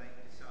and make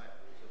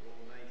disciples of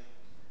all nations,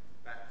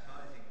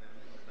 baptizing them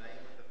in the name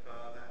of the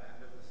Father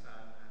and of the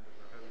Son and of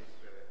the Holy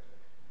Spirit,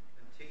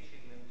 and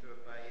teaching them to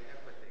obey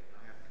everything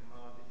I have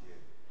commanded you.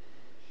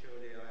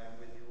 Surely I am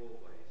with you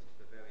always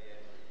to the very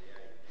end of the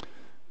age.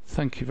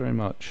 Thank you very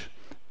much.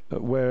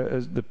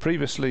 Whereas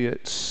previously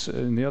it's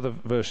in the other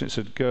version it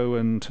said go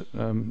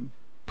and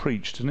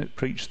preach, didn't it?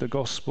 Preach the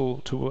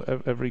gospel to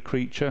every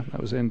creature.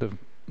 That was the end of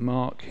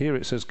Mark. Here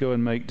it says go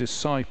and make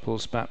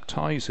disciples,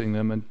 baptizing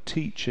them and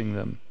teaching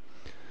them.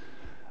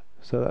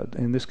 So that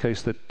in this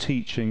case the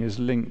teaching is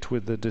linked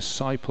with the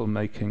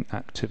disciple-making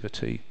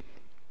activity.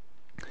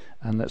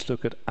 And let's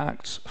look at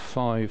Acts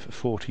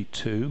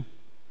 5:42.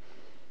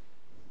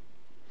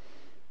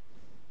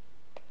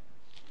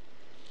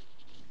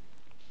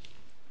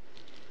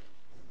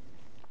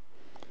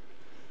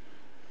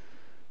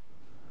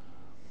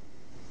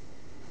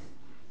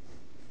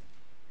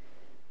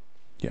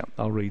 Yeah,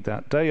 I'll read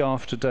that. Day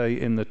after day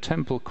in the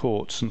temple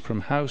courts and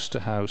from house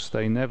to house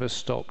they never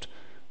stopped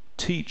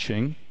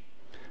teaching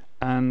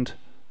and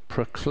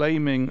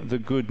proclaiming the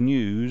good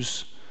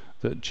news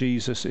that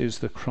Jesus is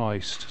the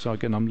Christ. So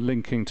again, I'm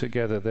linking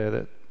together there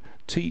that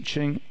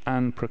teaching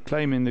and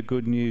proclaiming the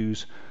good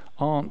news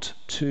aren't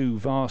two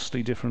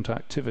vastly different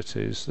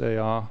activities. They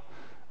are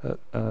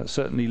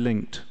certainly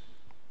linked.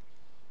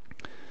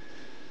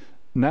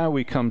 Now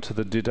we come to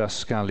the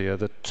didaskalia,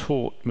 the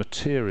taught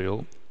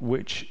material,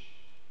 which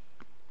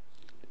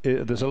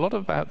there's a lot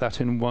about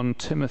that in 1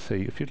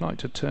 Timothy. If you'd like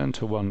to turn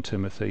to 1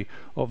 Timothy,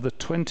 of the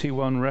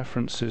 21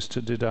 references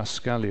to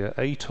didaskalia,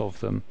 8 of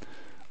them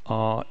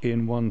are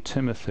in 1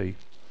 Timothy.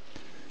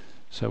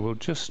 So we'll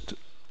just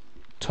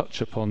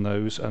touch upon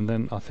those and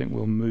then I think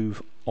we'll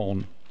move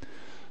on.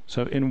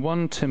 So in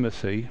 1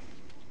 Timothy,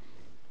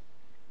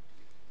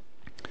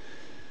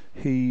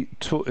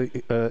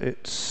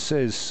 it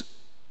says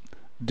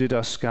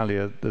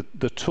didaskalia,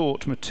 the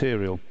taught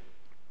material.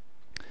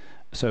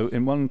 So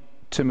in 1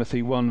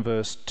 Timothy 1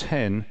 verse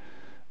 10,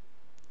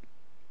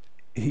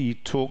 he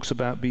talks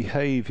about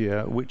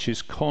behavior which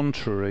is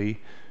contrary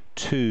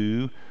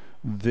to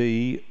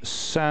the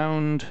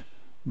sound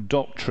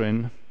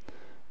doctrine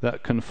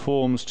that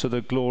conforms to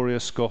the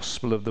glorious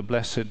gospel of the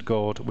blessed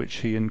God which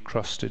he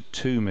entrusted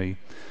to me.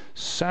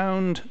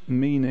 Sound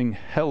meaning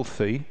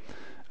healthy,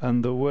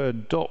 and the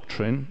word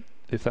doctrine,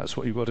 if that's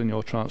what you've got in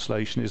your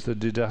translation, is the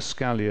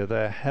didaskalia,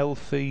 their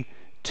healthy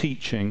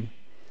teaching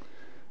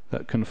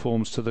that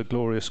conforms to the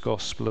glorious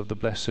gospel of the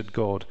blessed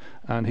God.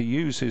 And he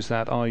uses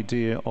that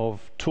idea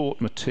of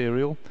taught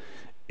material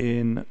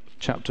in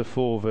chapter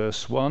 4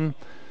 verse 1.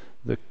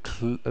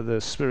 The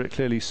Spirit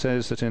clearly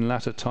says that in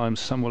latter times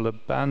some will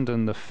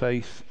abandon the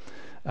faith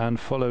and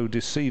follow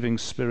deceiving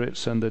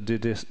spirits and the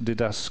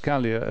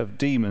didaskalia of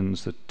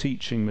demons, the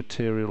teaching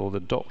material or the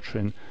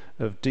doctrine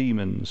of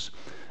demons.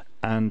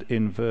 And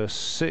in verse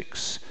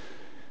 6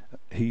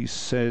 he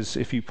says,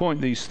 if you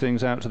point these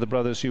things out to the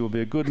brothers, you will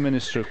be a good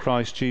minister of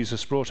Christ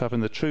Jesus, brought up in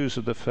the truths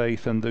of the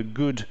faith and the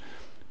good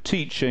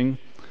teaching,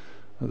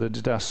 the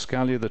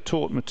didaskalia, the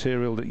taught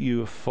material that you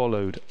have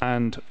followed,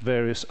 and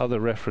various other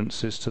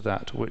references to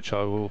that, which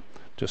I will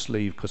just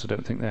leave because I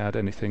don't think they add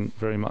anything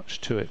very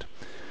much to it.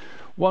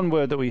 One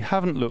word that we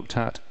haven't looked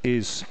at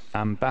is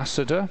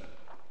ambassador,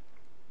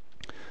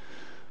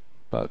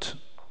 but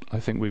I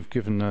think we've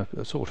given a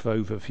sort of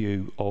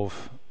overview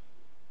of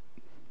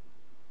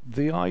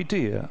the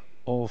idea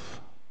of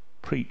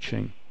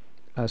preaching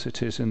as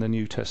it is in the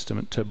New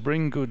Testament, to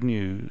bring good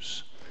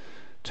news,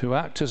 to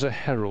act as a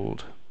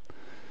herald,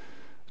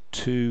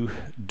 to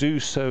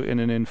do so in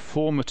an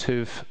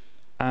informative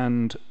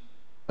and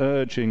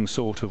urging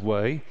sort of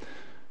way,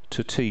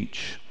 to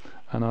teach.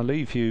 And I'll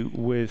leave you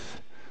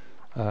with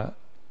a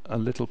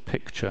little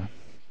picture.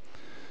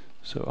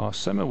 So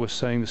Arsema was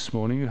saying this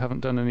morning you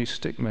haven't done any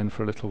stickmen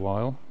for a little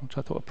while, which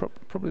I thought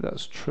probably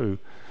that's true.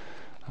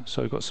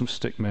 So we've got some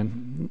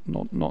stickmen,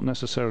 not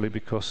necessarily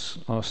because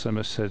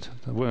Arsema said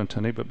there weren't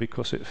any, but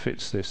because it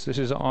fits this. This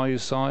is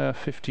Isaiah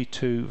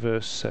 52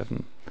 verse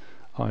 7.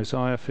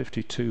 Isaiah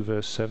 52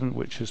 verse 7,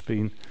 which has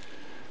been,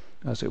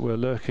 as it were,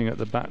 lurking at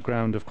the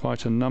background of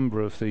quite a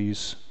number of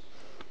these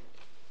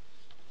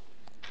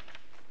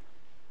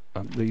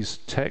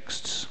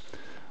texts.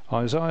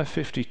 Isaiah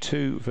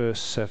 52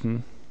 verse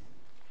 7,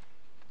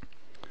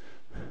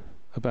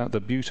 about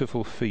the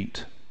beautiful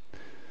feet.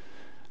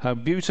 How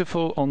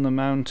beautiful on the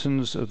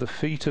mountains are the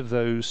feet of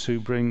those who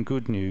bring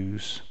good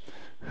news,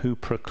 who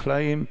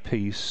proclaim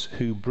peace,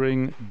 who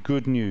bring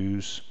good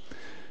news,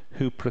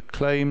 who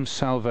proclaim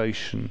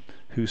salvation,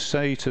 who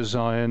say to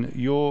Zion,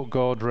 your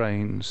God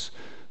reigns.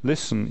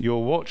 Listen,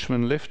 your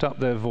watchmen lift up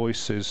their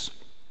voices.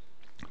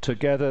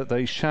 Together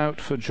they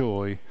shout for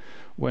joy.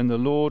 When the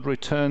Lord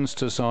returns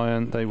to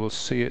Zion, they will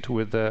see it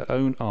with their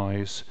own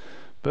eyes.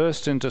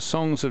 Burst into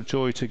songs of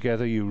joy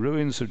together, you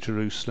ruins of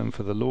Jerusalem,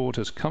 for the Lord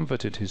has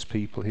comforted his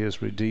people, he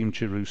has redeemed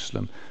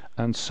Jerusalem,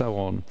 and so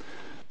on.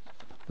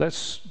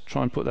 Let's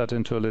try and put that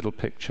into a little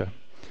picture.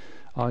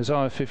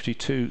 Isaiah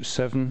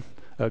 52:7,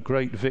 a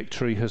great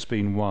victory has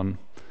been won.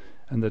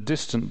 And the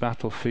distant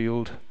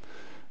battlefield,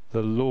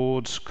 the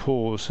Lord's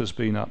cause has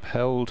been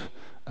upheld,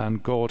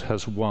 and God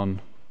has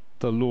won.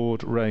 The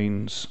Lord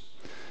reigns.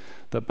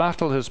 The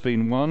battle has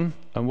been won,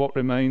 and what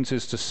remains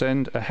is to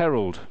send a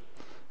herald.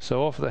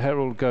 So off the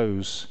herald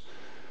goes,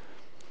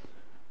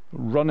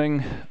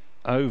 running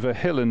over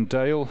hill and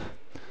dale,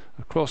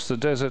 across the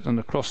desert and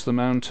across the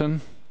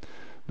mountain.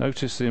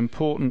 Notice the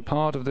important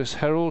part of this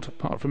herald,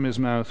 apart from his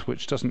mouth,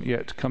 which doesn't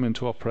yet come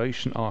into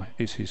operation,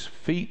 is his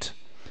feet.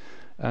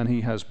 And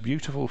he has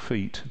beautiful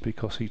feet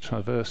because he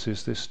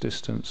traverses this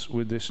distance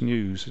with this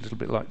news, a little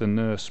bit like the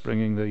nurse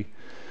bringing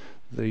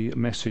the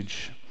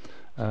message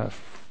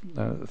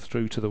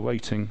through to the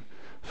waiting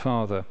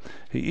Father.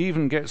 He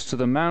even gets to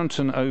the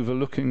mountain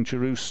overlooking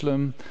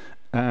Jerusalem,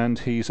 and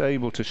he's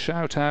able to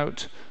shout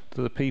out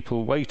to the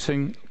people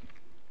waiting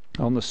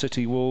on the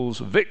city walls,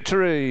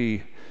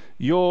 "Victory!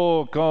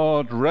 Your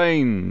God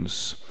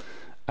reigns!"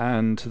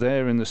 And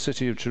there in the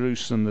city of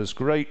Jerusalem there's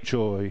great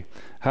joy.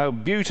 How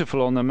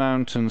beautiful on the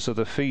mountains are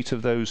the feet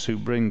of those who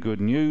bring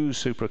good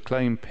news, who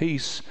proclaim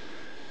peace,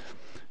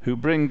 who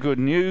bring good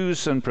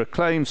news and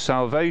proclaim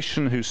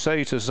salvation, who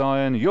say to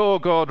Zion, "Your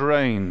God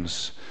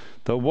reigns."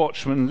 The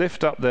watchmen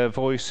lift up their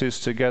voices,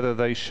 together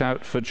they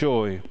shout for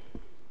joy.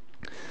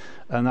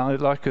 And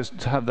I'd like us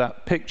to have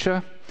that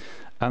picture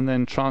and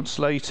then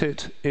translate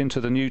it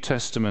into the New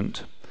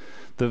Testament.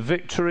 The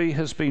victory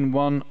has been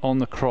won on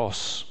the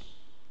cross.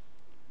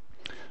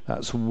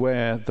 That's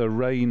where the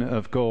reign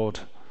of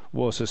God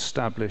was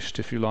established,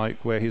 if you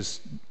like, where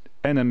his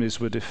enemies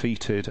were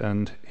defeated,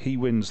 and he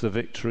wins the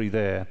victory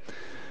there.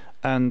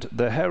 And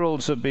the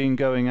heralds have been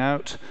going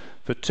out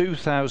for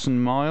 2,000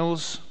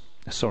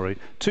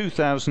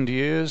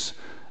 years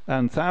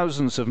and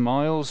thousands of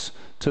miles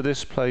to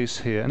this place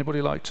here.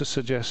 Anybody like to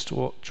suggest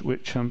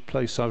which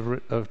place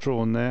I've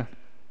drawn there?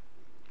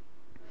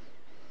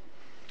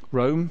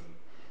 Rome,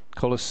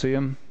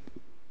 Colosseum,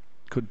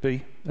 could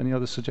be. Any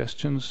other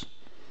suggestions?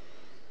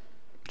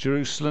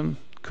 Jerusalem,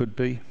 could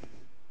be.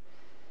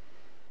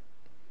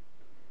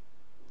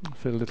 I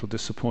feel a little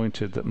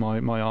disappointed that my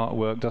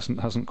artwork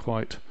hasn't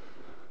quite.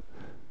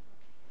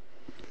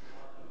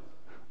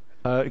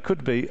 It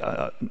could be.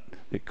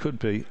 It could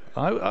be.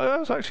 I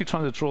was actually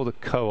trying to draw the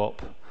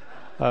Co-op.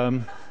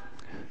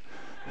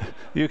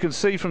 You can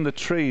see from the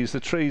trees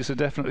are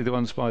definitely the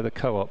ones by the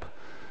Co-op.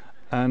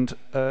 And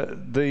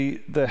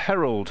the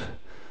herald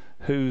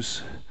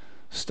who's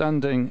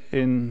standing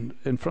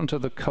in front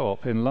of the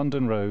Co-op in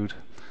London Road,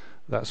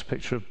 that's a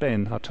picture of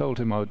Ben. I told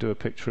him I would do a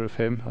picture of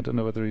him. I don't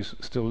know whether he's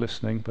still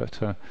listening,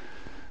 but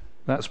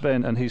that's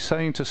Ben. And he's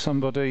saying to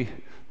somebody,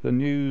 the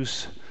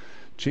news,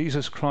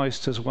 Jesus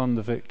Christ has won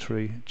the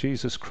victory.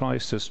 Jesus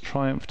Christ has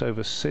triumphed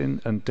over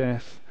sin and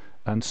death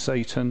and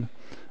Satan,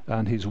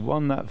 and he's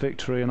won that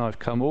victory, and I've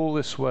come all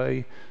this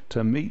way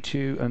to meet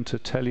you and to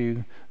tell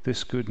you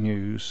this good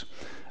news.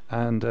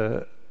 And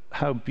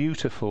how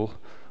beautiful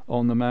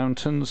on the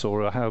mountains,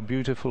 or how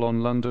beautiful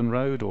on London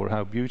Road, or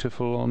how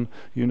beautiful on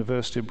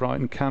University of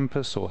Brighton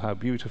campus, or how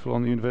beautiful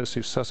on the University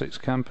of Sussex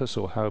campus,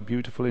 or how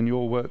beautiful in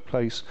your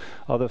workplace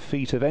are the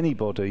feet of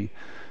anybody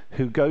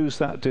who goes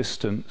that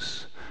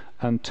distance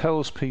and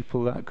tells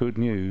people that good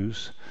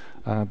news,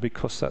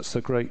 because that's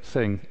the great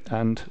thing.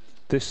 And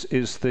this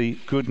is the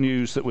good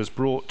news that was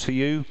brought to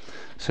you,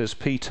 says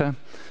Peter.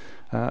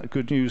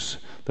 Good news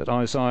that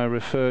Isaiah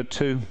referred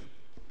to.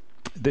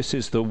 This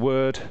is the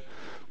word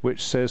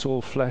which says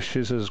all flesh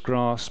is as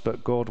grass,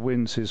 but God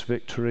wins his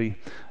victory.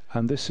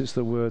 And this is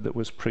the word that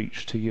was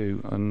preached to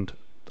you. And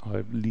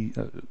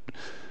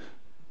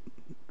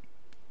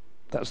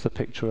that's the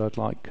picture I'd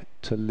like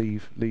to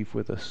leave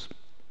with us.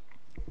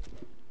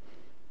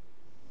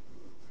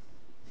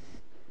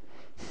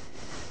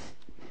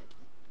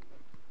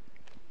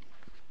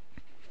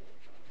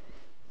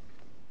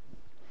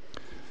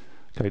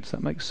 Okay, does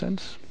that make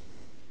sense?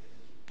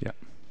 Yeah.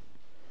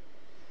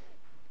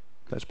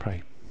 Let's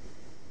pray.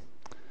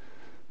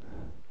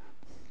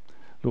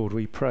 Lord,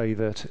 we pray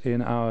that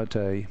in our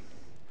day,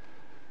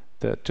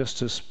 that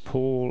just as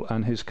Paul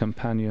and his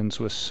companions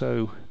were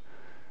so,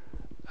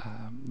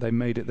 they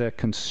made it their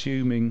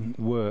consuming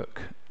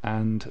work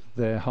and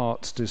their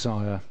heart's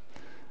desire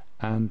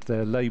and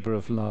their labour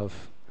of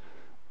love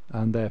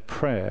and their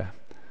prayer,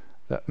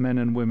 that men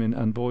and women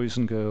and boys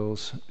and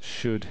girls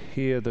should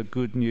hear the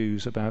good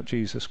news about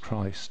Jesus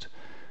Christ,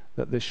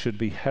 that this should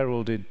be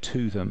heralded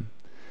to them.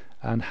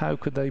 And how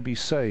could they be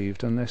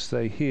saved unless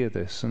they hear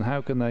this? And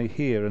how can they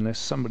hear unless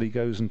somebody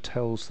goes and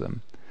tells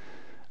them?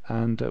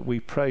 And we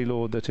pray,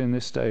 Lord, that in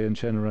this day and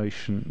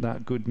generation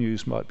that good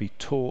news might be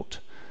taught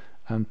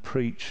and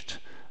preached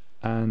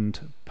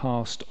and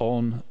passed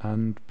on,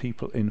 and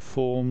people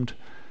informed,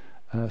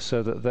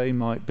 so that they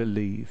might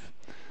believe.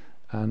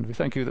 And we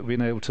thank you that we've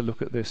been able to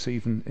look at this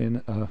even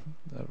in a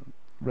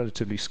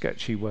relatively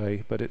sketchy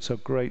way, but it's a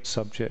great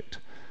subject,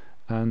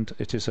 and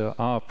it is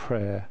our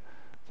prayer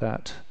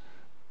that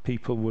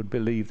people would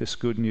believe this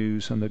good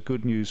news, and the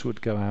good news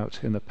would go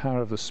out in the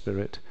power of the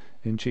Spirit.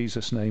 In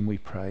Jesus' name we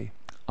pray.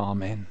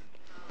 Amen.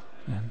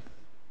 Amen.